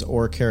items,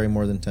 or carry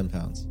more than 10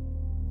 pounds.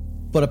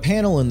 But a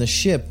panel in the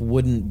ship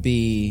wouldn't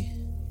be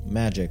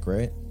magic,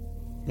 right?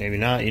 Maybe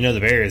not. You know the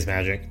barrier is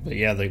magic. But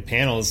yeah, the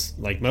panels,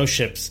 like most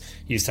ships,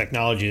 use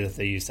technology that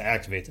they use to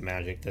activate the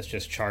magic that's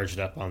just charged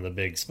up on the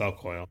big spell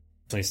coil.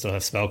 So you still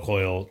have spell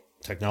coil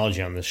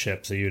technology on the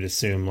ship, so you'd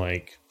assume,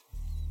 like,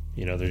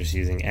 you know, they're just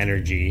using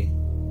energy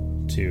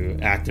to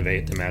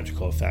activate the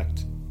magical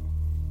effect.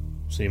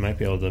 So you might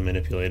be able to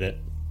manipulate it.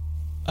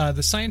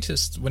 The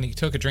scientist, when he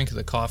took a drink of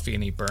the coffee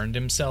and he burned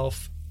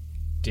himself,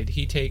 did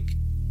he take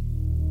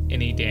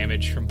any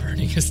damage from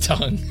burning his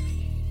tongue?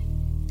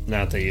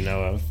 Not that you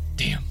know of.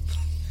 Damn.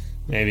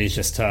 Maybe he's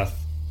just tough.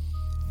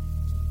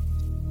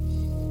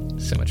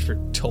 So much for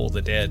Toll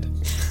the Dead.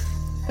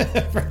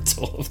 For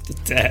Toll of the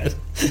Dead.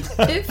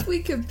 If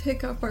we could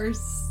pick up our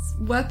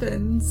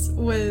weapons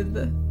with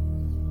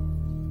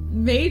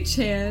Mage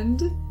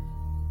Hand,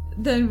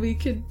 then we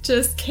could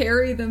just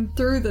carry them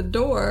through the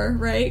door,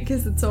 right?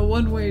 Because it's a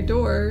one-way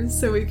door,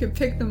 so we could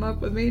pick them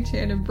up with Mage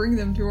Hand and bring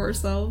them to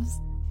ourselves.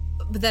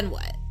 But then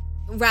what?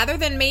 Rather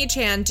than Mage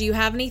Hand, do you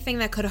have anything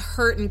that could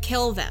hurt and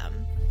kill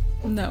them?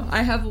 No,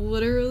 I have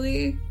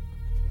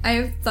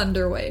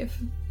Thunder Wave.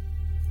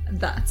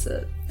 That's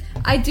it.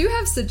 I do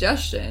have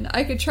suggestion.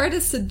 I could try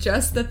to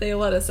suggest that they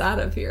let us out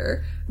of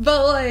here,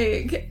 but,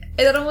 like,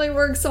 it only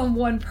works on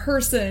one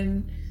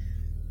person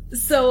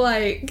So,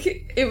 like,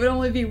 it would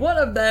only be one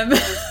of them.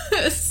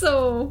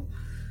 So...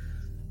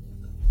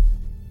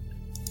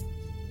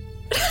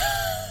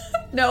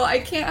 No, I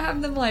can't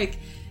have them, like,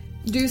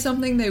 do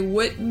something they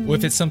wouldn't... Well,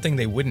 if it's something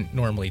they wouldn't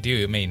normally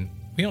do, I mean,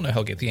 we don't know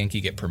how the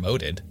Yankee get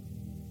promoted.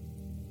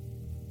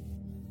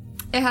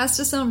 It has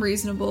to sound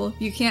reasonable.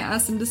 You can't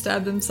ask them to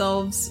stab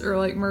themselves or,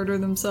 like, murder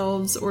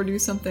themselves or do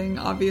something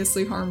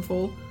obviously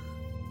harmful.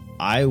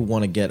 I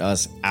want to get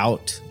us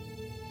out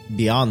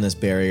beyond this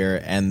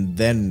barrier, and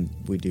then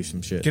we do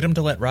some shit. Get them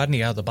to let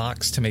Rodney out of the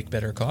box to make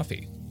better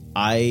coffee.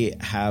 I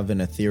have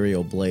an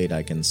ethereal blade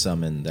I can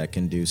summon that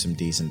can do some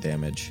decent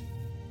damage.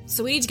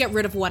 So we need to get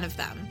rid of one of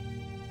them.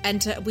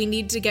 And we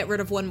need to get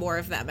rid of one more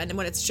of them. And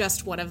when it's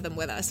just one of them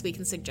with us, we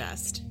can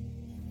suggest.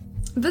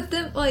 But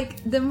then,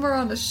 like, then we're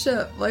on a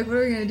ship. Like, what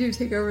are we gonna do?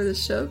 Take over the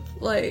ship?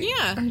 Like,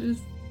 Yeah.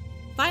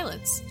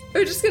 Violence.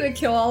 We're just gonna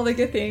kill all the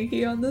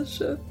Githyanki on this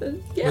ship.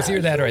 And, yeah. It was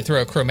either that or I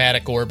throw a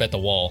chromatic orb at the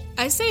wall.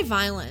 I say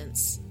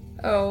violence.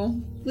 Oh,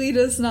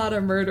 Lita's not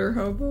a murder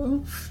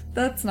hobo.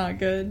 That's not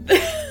good.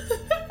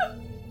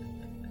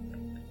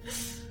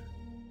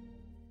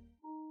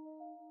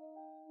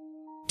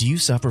 Do you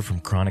suffer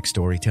from chronic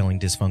storytelling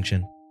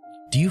dysfunction?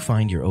 Do you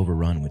find you're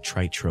overrun with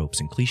trite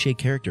tropes and cliche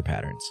character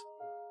patterns?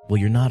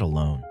 Well, you're not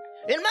alone.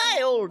 In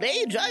my old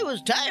age, I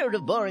was tired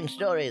of boring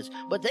stories,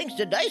 but thanks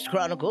to Dice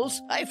Chronicles,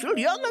 I feel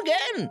young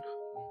again.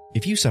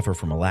 If you suffer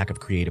from a lack of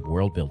creative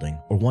world building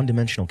or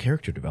one-dimensional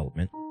character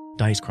development,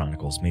 Dice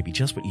Chronicles may be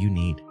just what you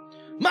need.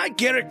 My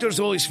characters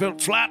always felt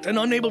flat and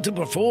unable to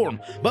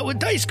perform, but with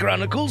Dice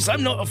Chronicles,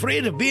 I'm not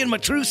afraid of being my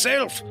true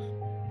self.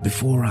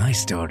 Before I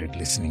started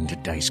listening to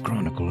Dice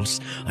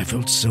Chronicles, I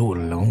felt so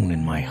alone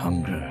in my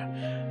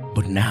hunger.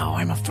 But now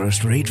I'm a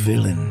first-rate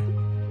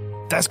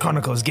villain. Dice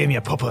Chronicles gave me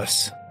a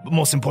purpose, but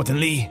most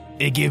importantly,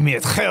 it gave me a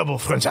terrible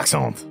French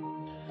accent.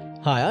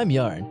 Hi, I'm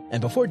Yarn,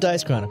 and before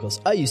Dice Chronicles,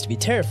 I used to be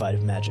terrified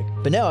of magic,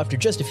 but now after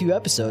just a few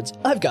episodes,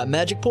 I've got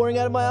magic pouring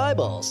out of my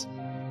eyeballs.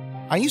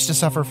 I used to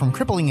suffer from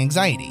crippling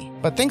anxiety,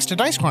 but thanks to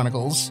Dice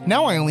Chronicles,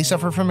 now I only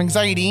suffer from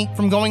anxiety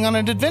from going on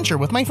an adventure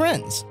with my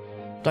friends.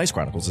 Dice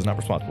Chronicles is not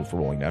responsible for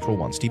rolling natural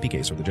ones,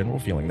 TPKs, or the general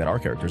feeling that our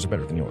characters are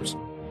better than yours.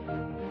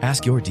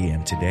 Ask your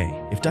DM today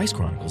if Dice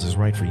Chronicles is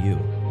right for you.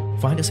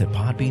 Find us at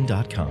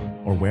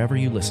podbean.com or wherever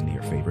you listen to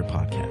your favorite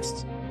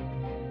podcasts.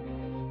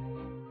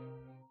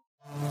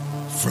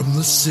 From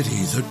the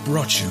city that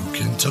brought you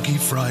Kentucky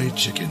Fried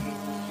Chicken,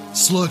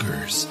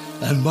 Sluggers,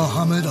 and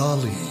Muhammad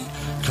Ali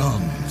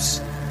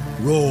comes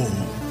Roll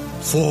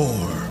for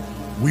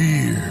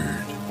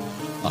Weird,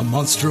 a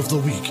Monster of the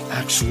Week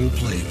actual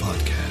play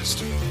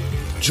podcast.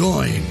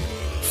 Join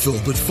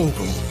Philbert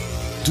Fogel,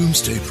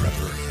 Doomsday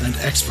Prepper and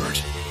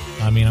Expert.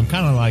 I mean, I'm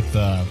kind of like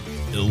the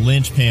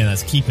linchpin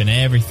that's keeping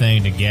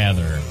everything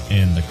together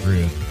in the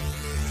group.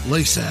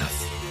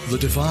 Lasath, the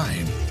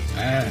Divine,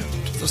 and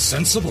the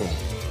Sensible.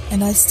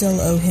 And I still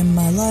owe him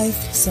my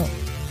life, so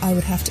I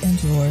would have to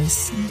end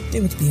yours.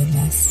 It would be a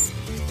mess.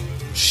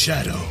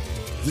 Shadow,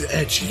 the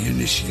Edgy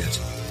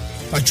Initiate.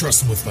 I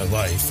trust him with my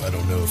life. I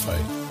don't know if I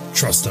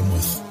trust him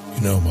with,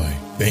 my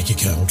bank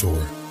account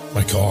or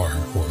my car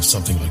or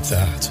something like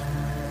that.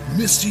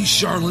 Misty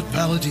Charlotte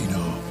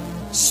Palladino,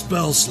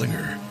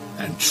 Spellslinger,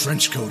 and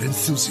Trenchcoat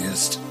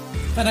Enthusiast.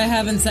 But I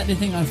haven't set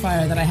anything on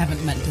fire that I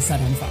haven't meant to set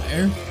on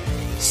fire.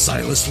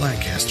 Silas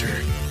Lancaster,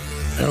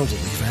 Elderly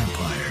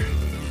Vampire.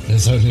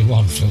 There's only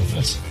one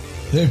Filbert.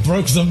 They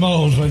broke the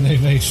mold when they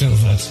made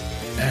Filbert.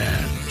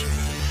 And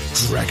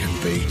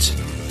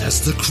Dragonbait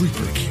as the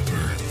Creeper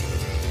Keeper.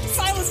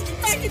 Silas,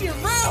 get back in your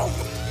room!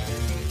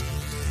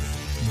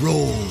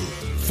 Roll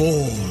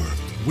for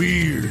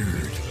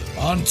Weird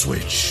on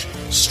Twitch,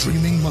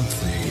 streaming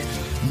monthly.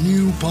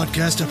 New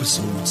podcast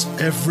episodes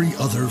every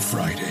other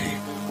Friday.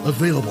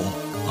 Available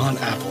on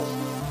Apple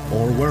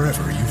or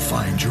wherever you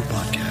find your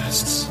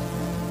podcasts.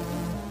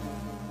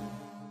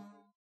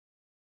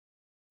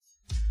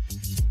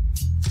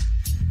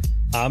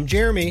 I'm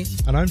Jeremy.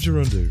 And I'm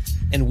Gerundu.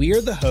 And we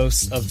are the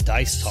hosts of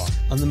Dice Talk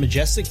on the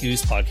Majestic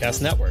Goose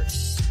Podcast Network.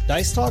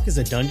 Dice Talk is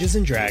a Dungeons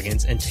 &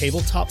 Dragons and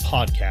tabletop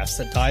podcast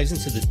that dives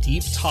into the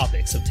deep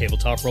topics of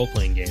tabletop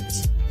role-playing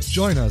games.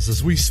 Join us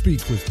as we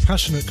speak with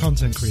passionate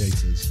content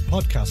creators,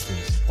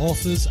 podcasters,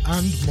 authors,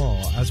 and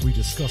more as we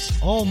discuss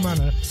all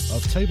manner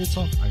of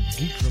tabletop and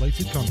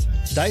geek-related content.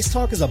 Dice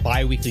Talk is a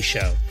bi-weekly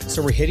show,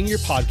 so we're hitting your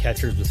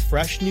podcatchers with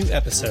fresh new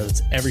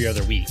episodes every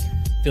other week,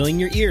 filling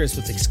your ears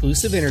with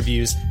exclusive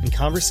interviews and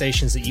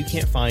conversations that you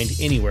can't find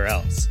anywhere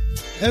else.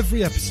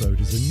 Every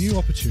episode is a new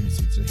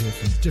opportunity to hear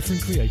from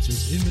different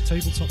creators in the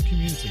tabletop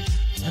community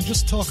and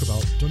just talk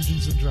about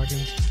Dungeons &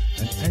 Dragons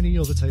and any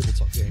other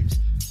tabletop games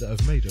that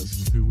have made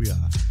us who we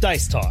are.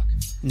 Dice Talk,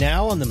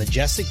 now on the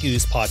Majestic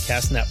Goose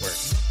Podcast Network.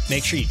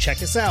 Make sure you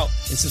check us out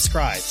and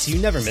subscribe so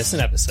you never miss an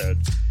episode.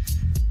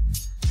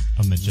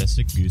 A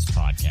Majestic Goose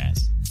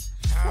Podcast.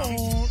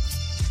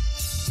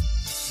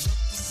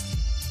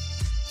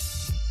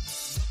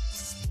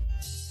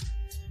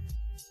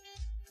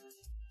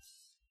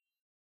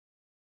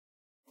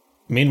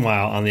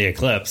 Meanwhile, on the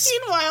Eclipse.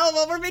 Meanwhile,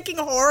 while we're making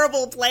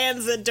horrible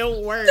plans that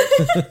don't work.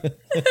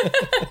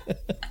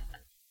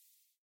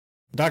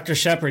 Dr.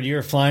 Shepard, you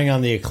are flying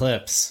on the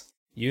Eclipse.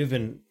 You've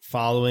been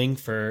following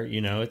for,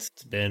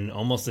 it's been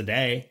almost a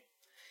day,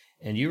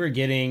 and you were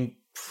getting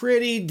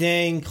pretty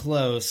dang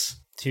close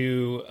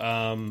to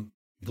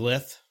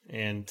Glyph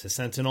and to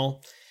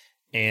Sentinel,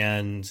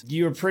 and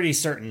you were pretty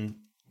certain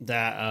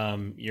that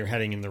you're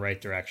heading in the right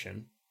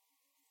direction.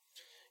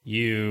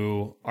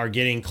 You are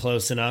getting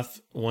close enough,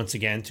 once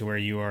again, to where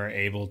you are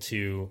able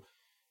to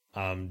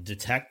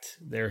detect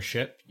their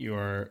ship. You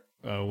are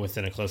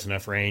within a close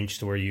enough range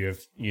to where you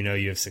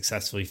have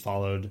successfully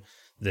followed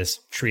this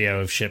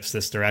trio of ships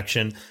this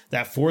direction.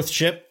 That fourth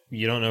ship,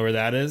 you don't know where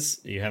that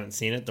is. You haven't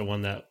seen it. The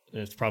one that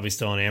it's probably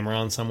still in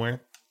Amaron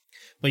somewhere.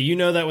 But you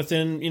know that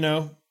within,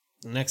 the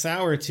next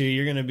hour or two,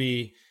 you're going to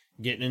be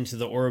getting into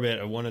the orbit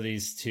of one of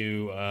these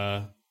two,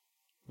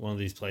 one of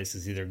these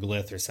places, either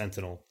Glyph or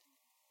Sentinel.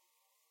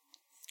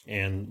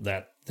 And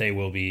that they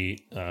will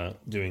be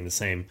doing the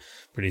same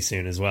pretty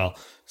soon as well.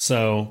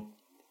 So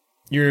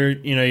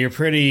you're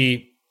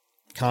pretty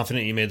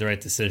confident you made the right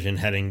decision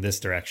heading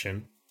this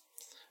direction,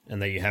 and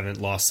that you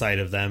haven't lost sight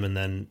of them. And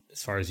then,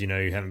 as far as you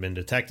haven't been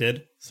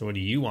detected. So what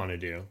do you want to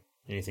do?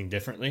 Anything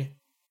differently?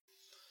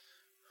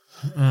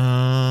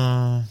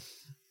 No,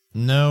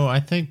 I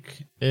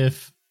think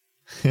if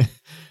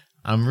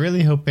I'm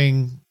really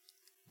hoping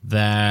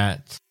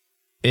that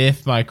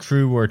if my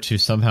crew were to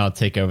somehow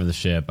take over the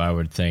ship, I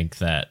would think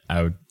that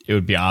it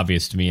would be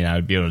obvious to me and I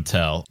would be able to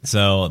tell.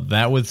 So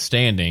that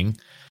withstanding,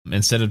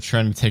 instead of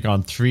trying to take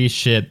on 3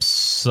 ships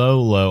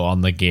solo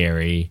on the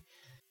Gary,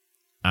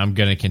 I'm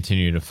going to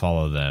continue to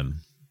follow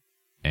them.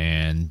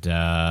 And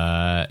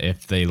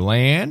if they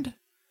land,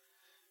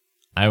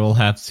 I will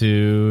have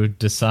to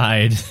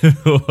decide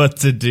what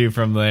to do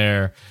from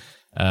there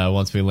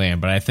once we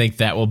land. But I think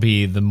that will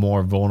be the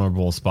more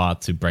vulnerable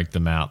spot to break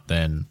them out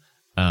than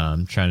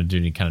trying to do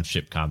any kind of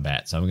ship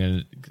combat. So I'm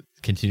going to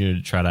continue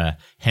to try to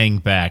hang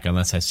back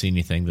unless I see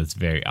anything that's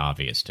very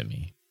obvious to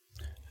me.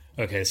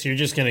 Okay, so you're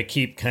just going to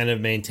keep kind of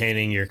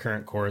maintaining your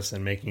current course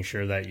and making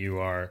sure that you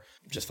are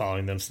just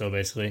following them still,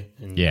 basically,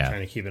 and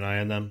trying to keep an eye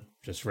on them,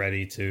 just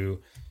ready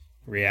to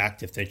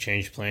react if they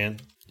change plan.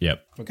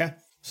 Yep. Okay,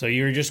 so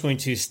you're just going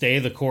to stay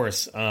the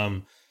course.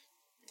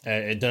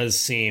 It does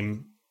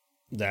seem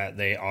that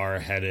they are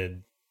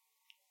headed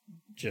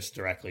just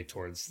directly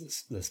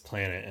towards this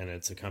planet and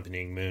its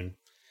accompanying moon.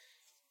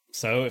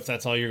 So if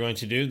that's all you're going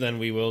to do, then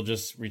we will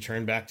just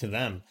return back to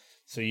them.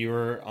 So you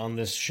were on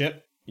this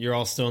ship. You're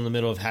all still in the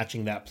middle of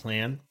hatching that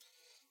plan.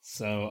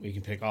 So we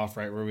can pick off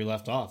right where we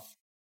left off.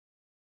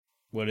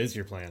 What is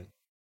your plan?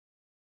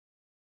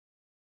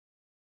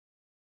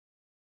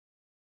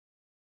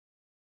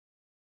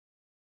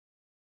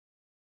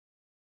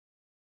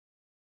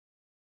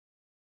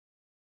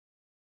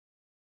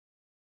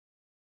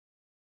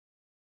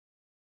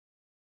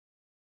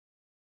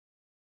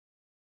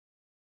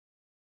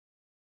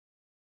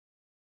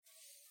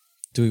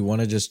 Do we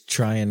want to just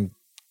try and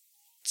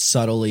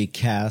subtly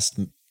cast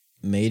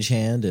Mage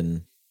Hand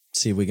and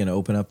see if we can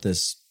open up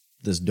this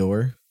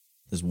door,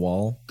 this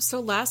wall? So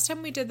last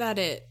time we did that,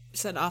 it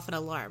set off an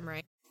alarm,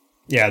 right?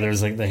 Yeah, there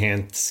was like the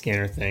hand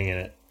scanner thing,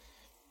 and it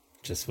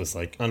just was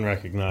like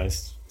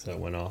unrecognized, so it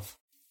went off.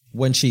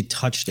 When she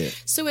touched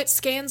it. So it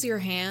scans your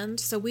hand,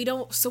 so we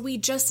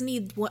just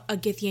need a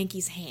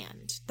Githyanki's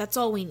hand. That's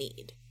all we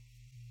need.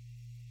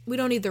 We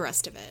don't need the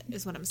rest of it,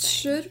 is what I'm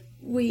saying. Should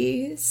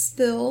we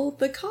spill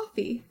the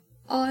coffee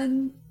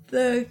on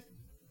the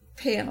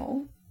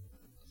panel?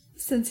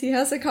 Since he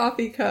has a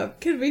coffee cup,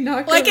 could we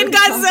knock like over in the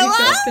Godzilla?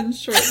 coffee cup and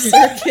short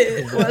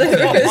circuit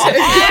whatever?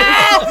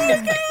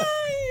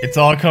 It's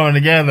all coming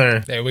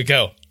together. There we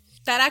go.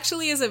 That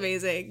actually is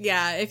amazing.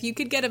 Yeah, if you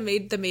could get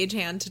the mage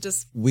hand to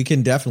just... We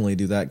can definitely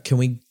do that. Can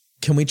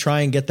we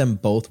try and get them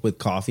both with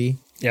coffee?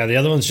 Yeah, the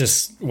other one's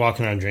just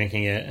walking around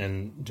drinking it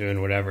and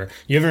doing whatever.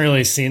 You haven't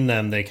really seen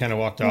them. They kind of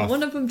walked off.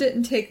 One of them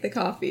didn't take the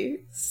coffee,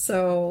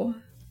 so...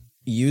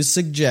 Use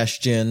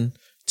suggestion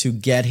to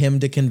get him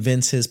to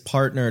convince his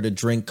partner to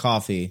drink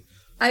coffee.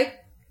 I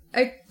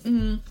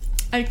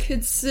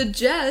could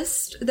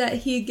suggest that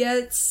he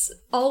gets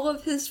all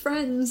of his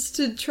friends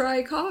to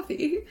try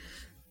coffee.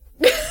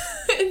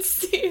 And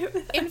see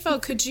Info,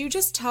 could you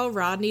just tell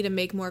Rodney to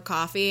make more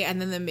coffee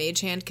and then the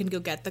mage hand can go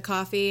get the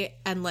coffee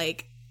and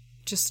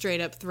just straight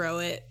up throw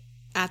it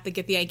at the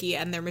Githyanki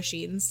and their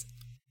machines?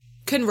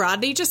 Can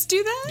Rodney just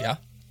do that? Yeah.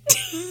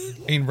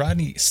 I mean,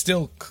 Rodney's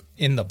still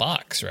in the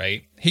box,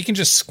 right? He can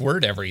just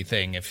squirt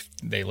everything if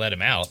they let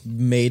him out.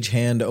 Mage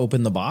hand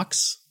open the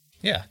box?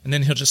 Yeah, and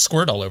then he'll just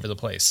squirt all over the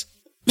place.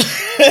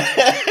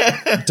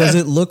 Does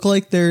it look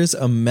like there's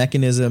a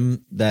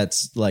mechanism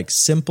that's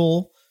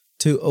simple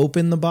to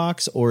open the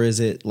box, or is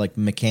it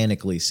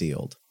mechanically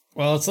sealed?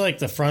 Well, it's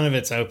the front of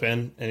it's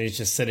open and he's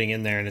just sitting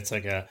in there, and it's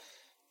like a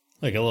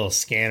little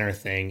scanner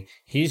thing.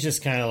 He's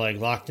just kind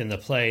of locked into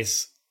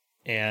place,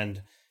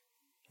 and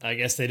I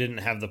guess they didn't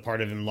have the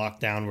part of him locked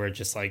down where it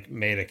just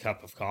made a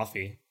cup of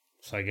coffee.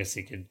 So I guess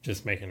he could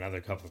just make another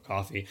cup of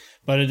coffee.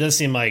 But it does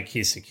seem like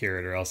he's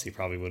secured, or else he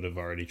probably would have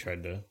already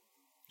tried to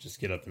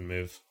just get up and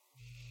move.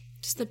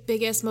 Just the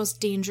biggest,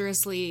 most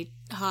dangerously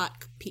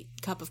hot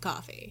cup of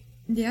coffee.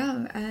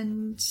 Yeah,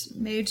 and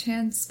Mage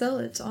Hand spell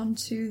it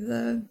onto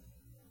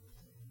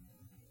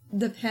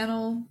the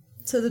panel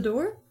to the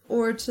door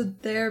or to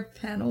their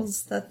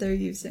panels that they're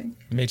using.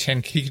 Mage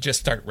Hand, he could just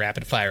start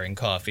rapid firing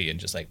coffee and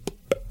just like...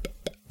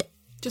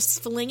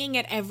 Just flinging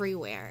it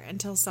everywhere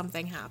until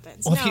something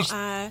happens. Well,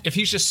 No, if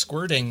he's just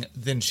squirting,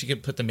 then she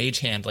could put the Mage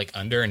Hand like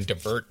under and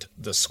divert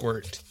the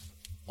squirt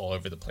all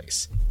over the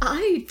place.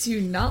 I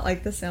do not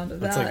like the sound of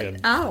That's that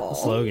like a at all.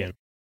 slogan.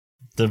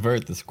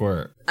 Divert the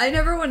squirt. I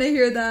never want to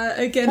hear that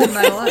again in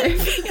my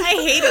life. I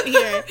hate it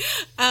here.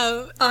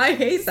 I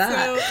hate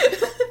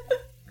that.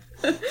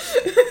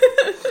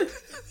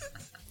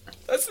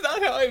 That's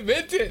not how I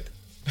meant it.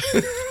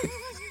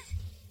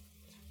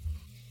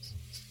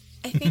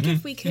 I think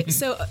if we could...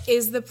 So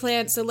is the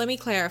plan... So let me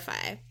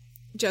clarify.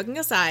 Joking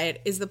aside,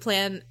 is the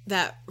plan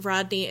that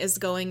Rodney is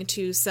going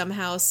to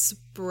somehow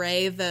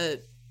spray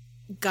the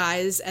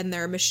guys and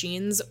their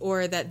machines,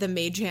 or that the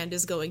Mage Hand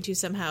is going to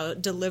somehow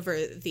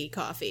deliver the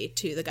coffee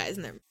to the guys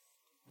and their...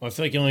 Well, I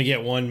feel like you only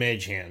get one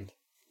Mage Hand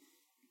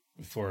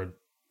before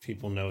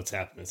people know what's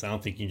happening. So I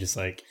don't think you just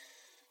like,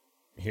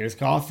 here's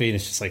coffee, and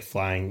it's just like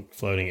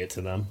floating it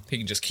to them. He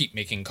can just keep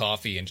making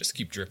coffee and just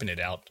keep dripping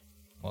it out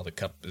while the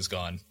cup is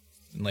gone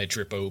and let it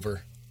drip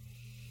over.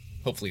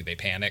 Hopefully they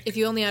panic. If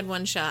you only had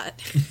one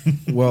shot.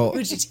 Well,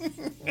 would you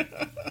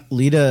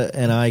Lita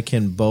and I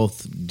can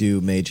both do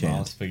Mage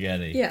Hand.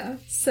 Spaghetti. Yeah,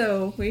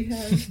 so we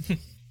have...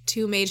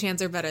 2 Mage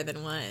Hands are better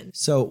than 1.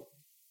 So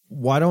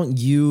why don't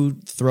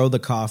you throw the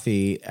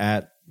coffee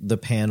at the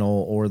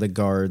panel or the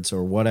guards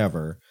or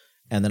whatever,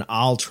 and then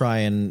I'll try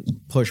and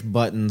push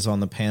buttons on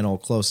the panel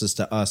closest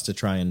to us to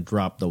try and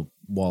drop the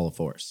wall of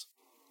force.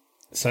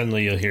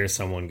 Suddenly you'll hear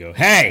someone go,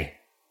 "Hey!"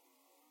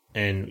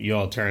 And you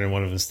all turn and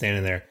one of them's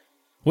standing there.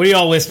 "What are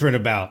y'all whispering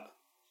about?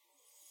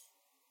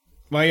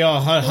 Why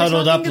y'all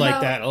huddled up like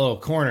about- that in a little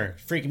corner?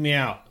 Freaking me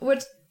out."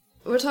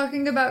 We're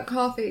talking about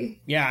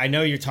coffee. Yeah, I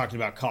know you're talking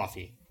about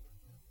coffee.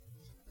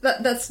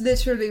 That's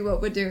literally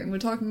what we're doing. We're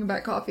talking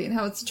about coffee and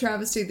how it's a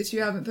travesty that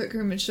you haven't put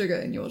cream and sugar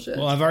in your shit.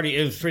 Well,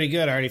 it was pretty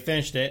good. I already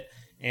finished it.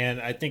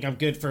 And I think I'm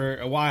good for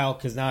a while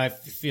because now I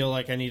feel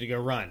like I need to go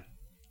run.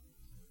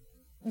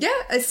 Yeah,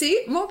 I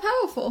see. More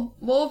powerful.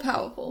 More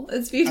powerful.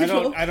 It's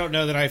beautiful. I don't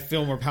know that I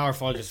feel more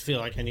powerful. I just feel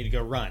like I need to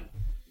go run.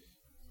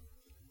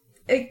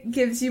 It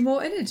gives you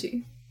more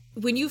energy.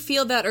 When you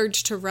feel that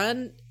urge to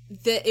run,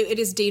 it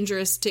is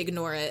dangerous to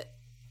ignore it.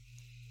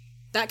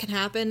 That can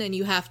happen, and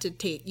you have to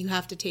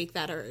take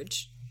that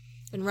urge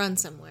and run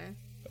somewhere.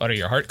 Or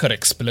your heart could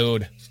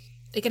explode.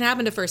 It can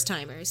happen to first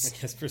timers.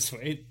 I guess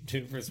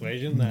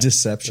persuasion. That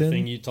Deception? The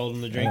thing you told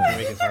him to drink to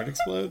make his heart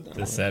explode.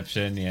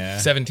 Deception, yeah.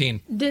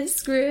 17.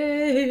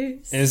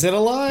 Disgrace. Is it a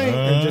lie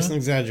or just an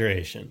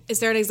exaggeration? Is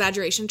there an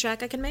exaggeration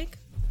check I can make?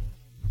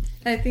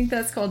 I think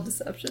that's called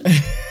deception.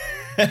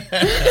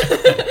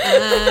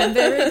 I'm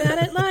very bad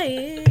at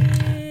lying.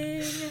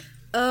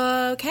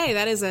 Okay,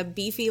 that is a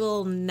beefy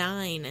little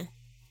 9.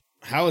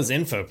 How is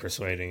Info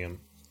persuading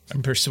him?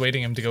 I'm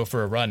persuading him to go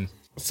for a run.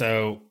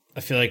 So I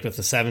feel like with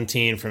the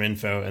 17 from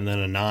Info and then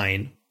a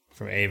 9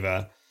 from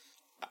Ava,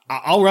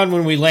 I'll run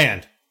when we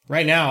land.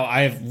 Right now,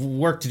 I have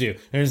work to do.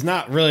 There's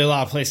not really a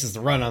lot of places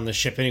to run on this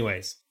ship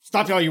anyways.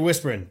 Stop all your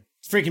whispering.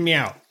 It's freaking me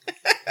out.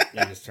 He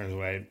just turns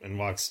away and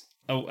walks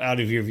out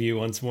of your view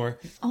once more.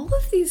 All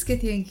of these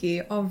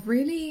Githyanki are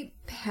really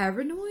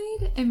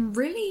paranoid and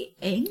really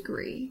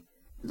angry.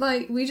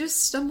 Like, we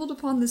just stumbled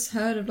upon this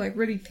herd of, like,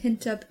 really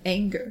pent-up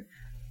anger.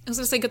 I was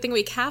going to say, good thing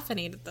we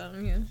caffeinated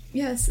them. Yeah.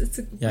 Yes, it's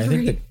a Yeah, I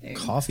great think the thing.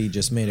 coffee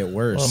just made it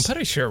worse. Well, I'm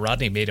pretty sure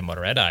Rodney made him a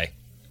red eye.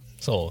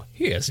 So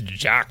he is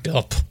jacked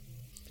up.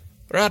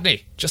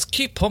 Rodney, just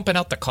keep pumping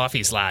out the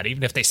coffees, lad,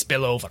 even if they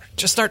spill over.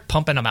 Just start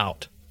pumping them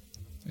out.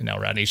 And now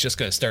Rodney's just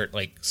going to start,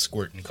 like,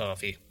 squirting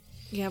coffee.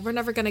 Yeah, we're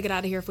never going to get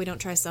out of here if we don't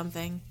try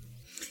something.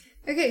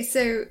 Okay,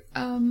 so,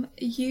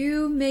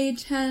 you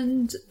Mage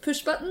Hand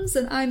push buttons,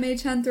 and I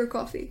Mage Hand throw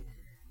coffee.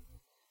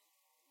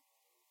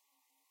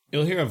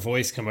 You'll hear a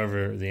voice come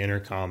over the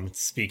intercom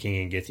speaking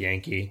in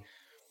Githyanki.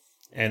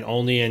 And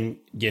only in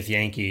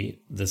Githyanki,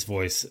 this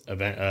voice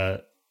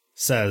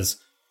says,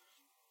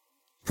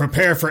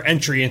 "Prepare for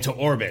entry into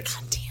orbit.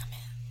 God damn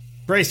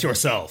it. Brace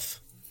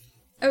yourself."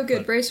 Oh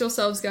good, brace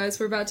yourselves, guys.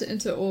 We're about to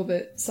enter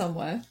orbit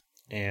somewhere.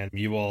 And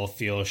you will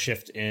feel a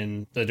shift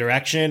in the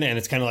direction, and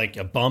it's kind of like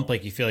a bump,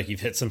 like you feel like you've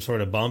hit some sort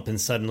of bump, and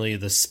suddenly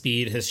the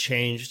speed has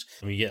changed.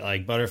 And you get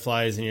like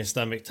butterflies in your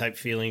stomach type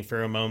feeling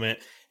for a moment,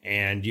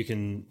 and you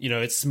can,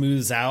 it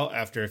smooths out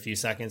after a few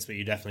seconds, but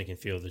you definitely can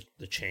feel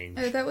the change.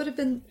 Oh, that would have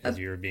been as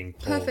you were being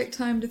pulled. Perfect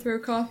time to throw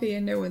coffee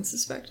and no one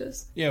suspect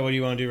us. Yeah, what do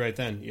you want to do right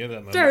then? You have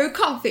that moment. Throw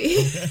coffee!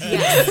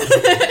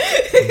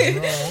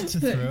 Roll to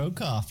throw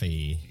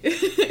coffee.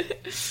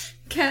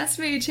 Cast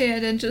Mage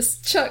Hand and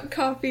just chuck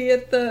coffee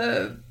at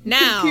the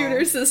Now.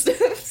 computer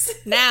systems.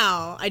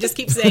 Now. I just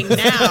keep saying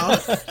now.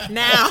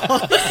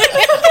 Now.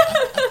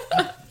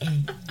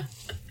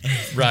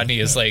 Rodney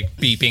is, like,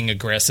 beeping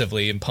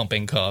aggressively and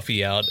pumping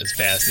coffee out as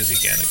fast as he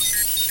can.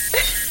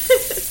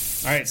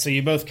 All right, so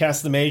you both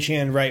cast the Mage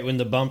Hand right when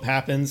the bump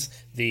happens.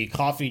 The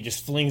coffee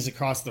just flings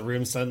across the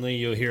room. Suddenly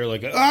you'll hear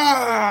like,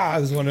 ah,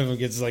 as one of them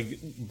gets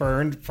like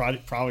burned,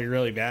 probably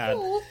really bad.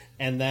 Aww.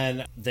 And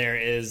then there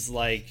is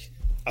like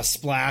a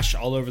splash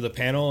all over the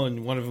panel,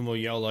 and one of them will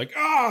yell like,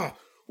 ah,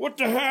 what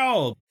the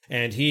hell?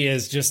 And he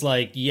is just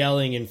like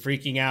yelling and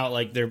freaking out,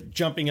 like they're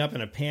jumping up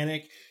in a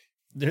panic.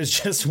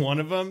 There's just one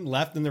of them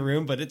left in the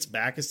room, but its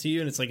back is to you,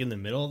 and it's like in the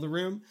middle of the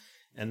room.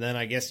 And then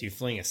I guess you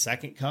fling a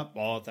second cup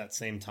all at that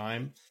same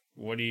time.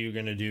 What are you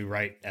going to do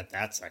right at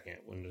that second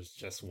when there's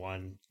just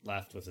one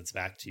left with its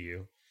back to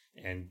you?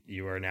 And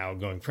you are now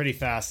going pretty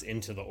fast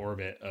into the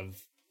orbit of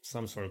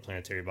some sort of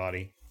planetary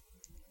body.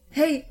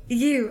 Hey,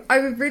 you, I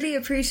would really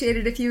appreciate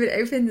it if you would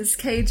open this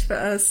cage for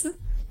us.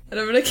 And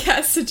I'm going to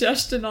cast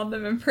Suggestion on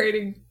them and pray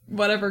to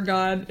whatever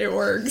god it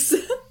works.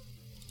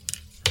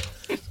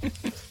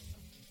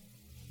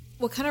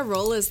 What kind of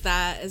roll is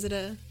that? Is it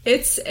a...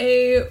 It's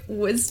a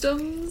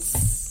wisdom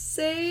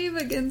save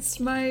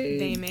against my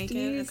They make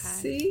DC. it?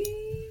 Okay.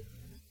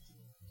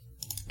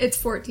 It's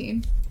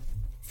 14.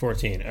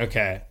 14,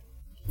 okay.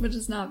 Which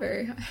is not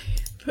very high,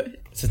 but...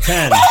 It's a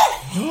 10.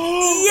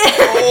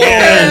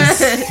 Yes!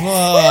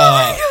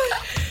 Oh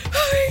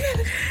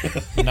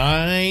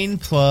 9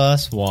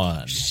 plus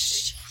 1.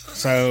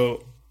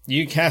 So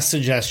you cast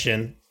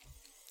Suggestion,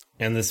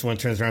 and this one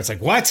turns around. It's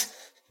like, what?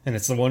 And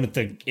it's the one with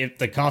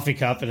the coffee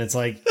cup, and it's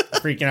like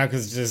freaking out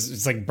because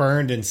it's like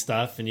burned and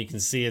stuff, and you can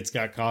see it's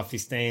got coffee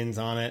stains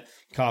on it.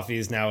 Coffee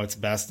is now its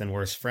best and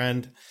worst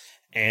friend,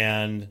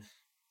 and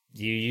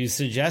you use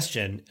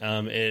Suggestion.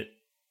 It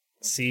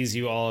sees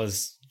you all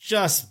as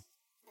just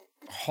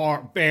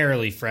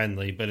barely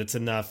friendly, but it's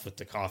enough with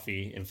the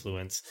coffee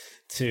influence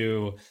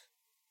to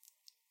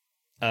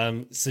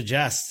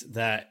suggest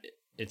that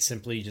it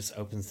simply just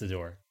opens the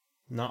door,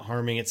 not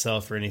harming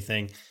itself or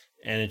anything.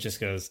 And it just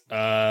goes,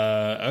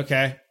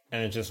 okay.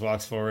 And it just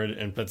walks forward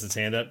and puts its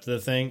hand up to the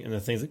thing. And the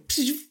thing's like,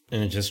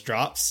 and it just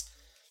drops.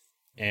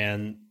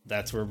 And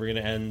that's where we're going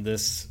to end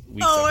this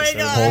week's episode.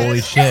 My God.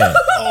 Holy shit.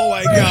 Oh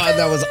my God,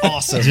 that was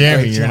awesome.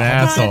 Jeremy, you're an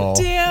asshole.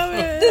 God damn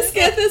it. This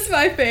Skith is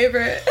my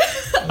favorite.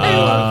 I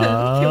love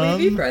him. Can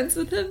we be friends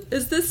with him?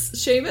 Is this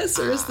Seamus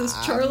or is this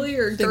Charlie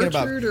or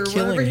Gertrude or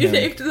whatever you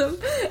named them?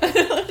 I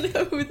don't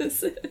know who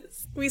this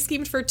is. We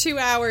schemed for 2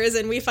 hours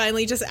and we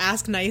finally just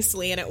asked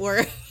nicely and it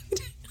worked.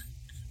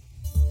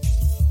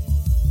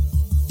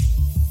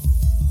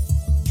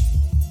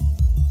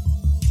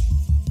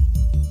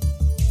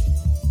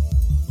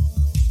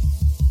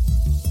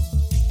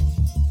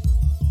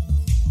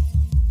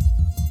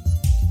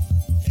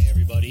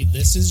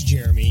 This is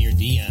Jeremy, your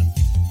DM.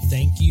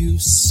 Thank you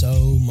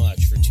so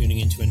much for tuning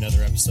into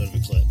another episode of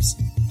Eclipse.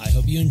 I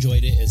hope you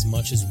enjoyed it as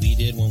much as we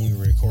did when we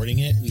were recording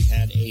it. We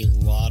had a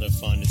lot of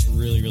fun. It's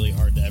really, really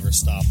hard to ever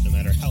stop, no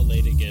matter how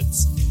late it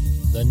gets.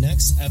 The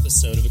next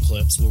episode of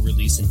Eclipse will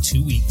release in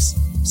 2 weeks,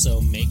 so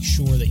make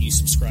sure that you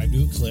subscribe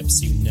to Eclipse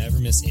so you never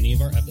miss any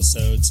of our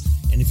episodes.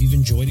 And if you've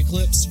enjoyed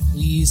Eclipse,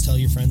 please tell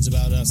your friends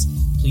about us.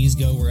 Please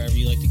go wherever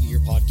you like to get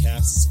your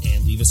podcasts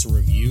and leave us a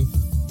review.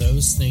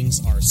 Those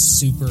things are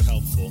super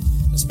helpful,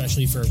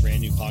 especially for a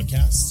brand new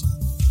podcast.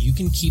 You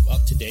can keep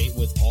up to date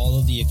with all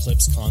of the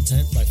Eclipse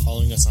content by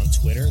following us on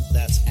Twitter.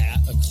 That's at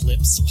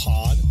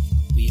EclipsePod.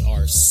 We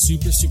are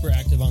super, super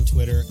active on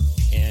Twitter.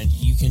 And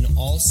you can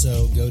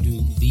also go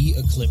to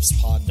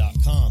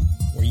theeclipsepod.com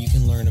where you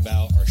can learn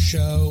about our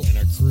show and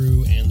our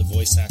crew and the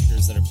voice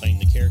actors that are playing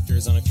the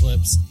characters on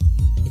Eclipse.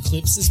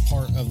 Eclipse is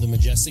part of the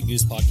Majestic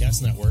Goose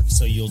Podcast Network,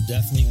 so you'll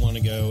definitely want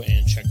to go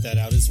and check that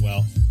out as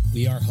well.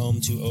 We are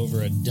home to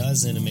over a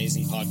dozen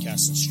amazing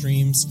podcasts and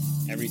streams,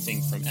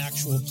 everything from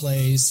actual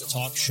plays to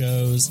talk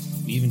shows.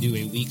 We even do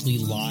a weekly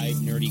live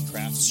nerdy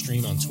craft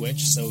stream on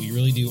Twitch, so we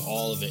really do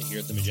all of it here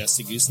at the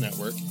Majestic Goose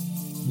Network.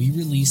 We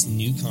release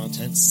new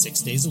content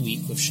 6 days a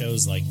week with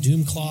shows like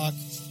Doom Clock,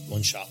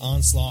 One Shot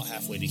Onslaught,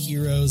 Halfway to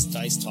Heroes,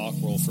 Dice Talk,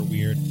 Roll for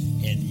Weird,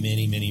 and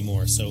many, many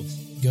more. So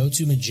go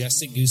to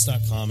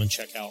majesticgoose.com and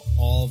check out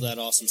all of that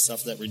awesome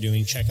stuff that we're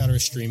doing. Check out our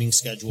streaming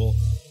schedule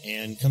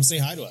and come say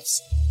hi to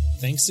us.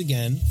 Thanks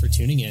again for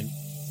tuning in,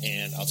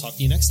 and I'll talk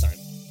to you next time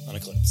on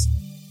Eclipse.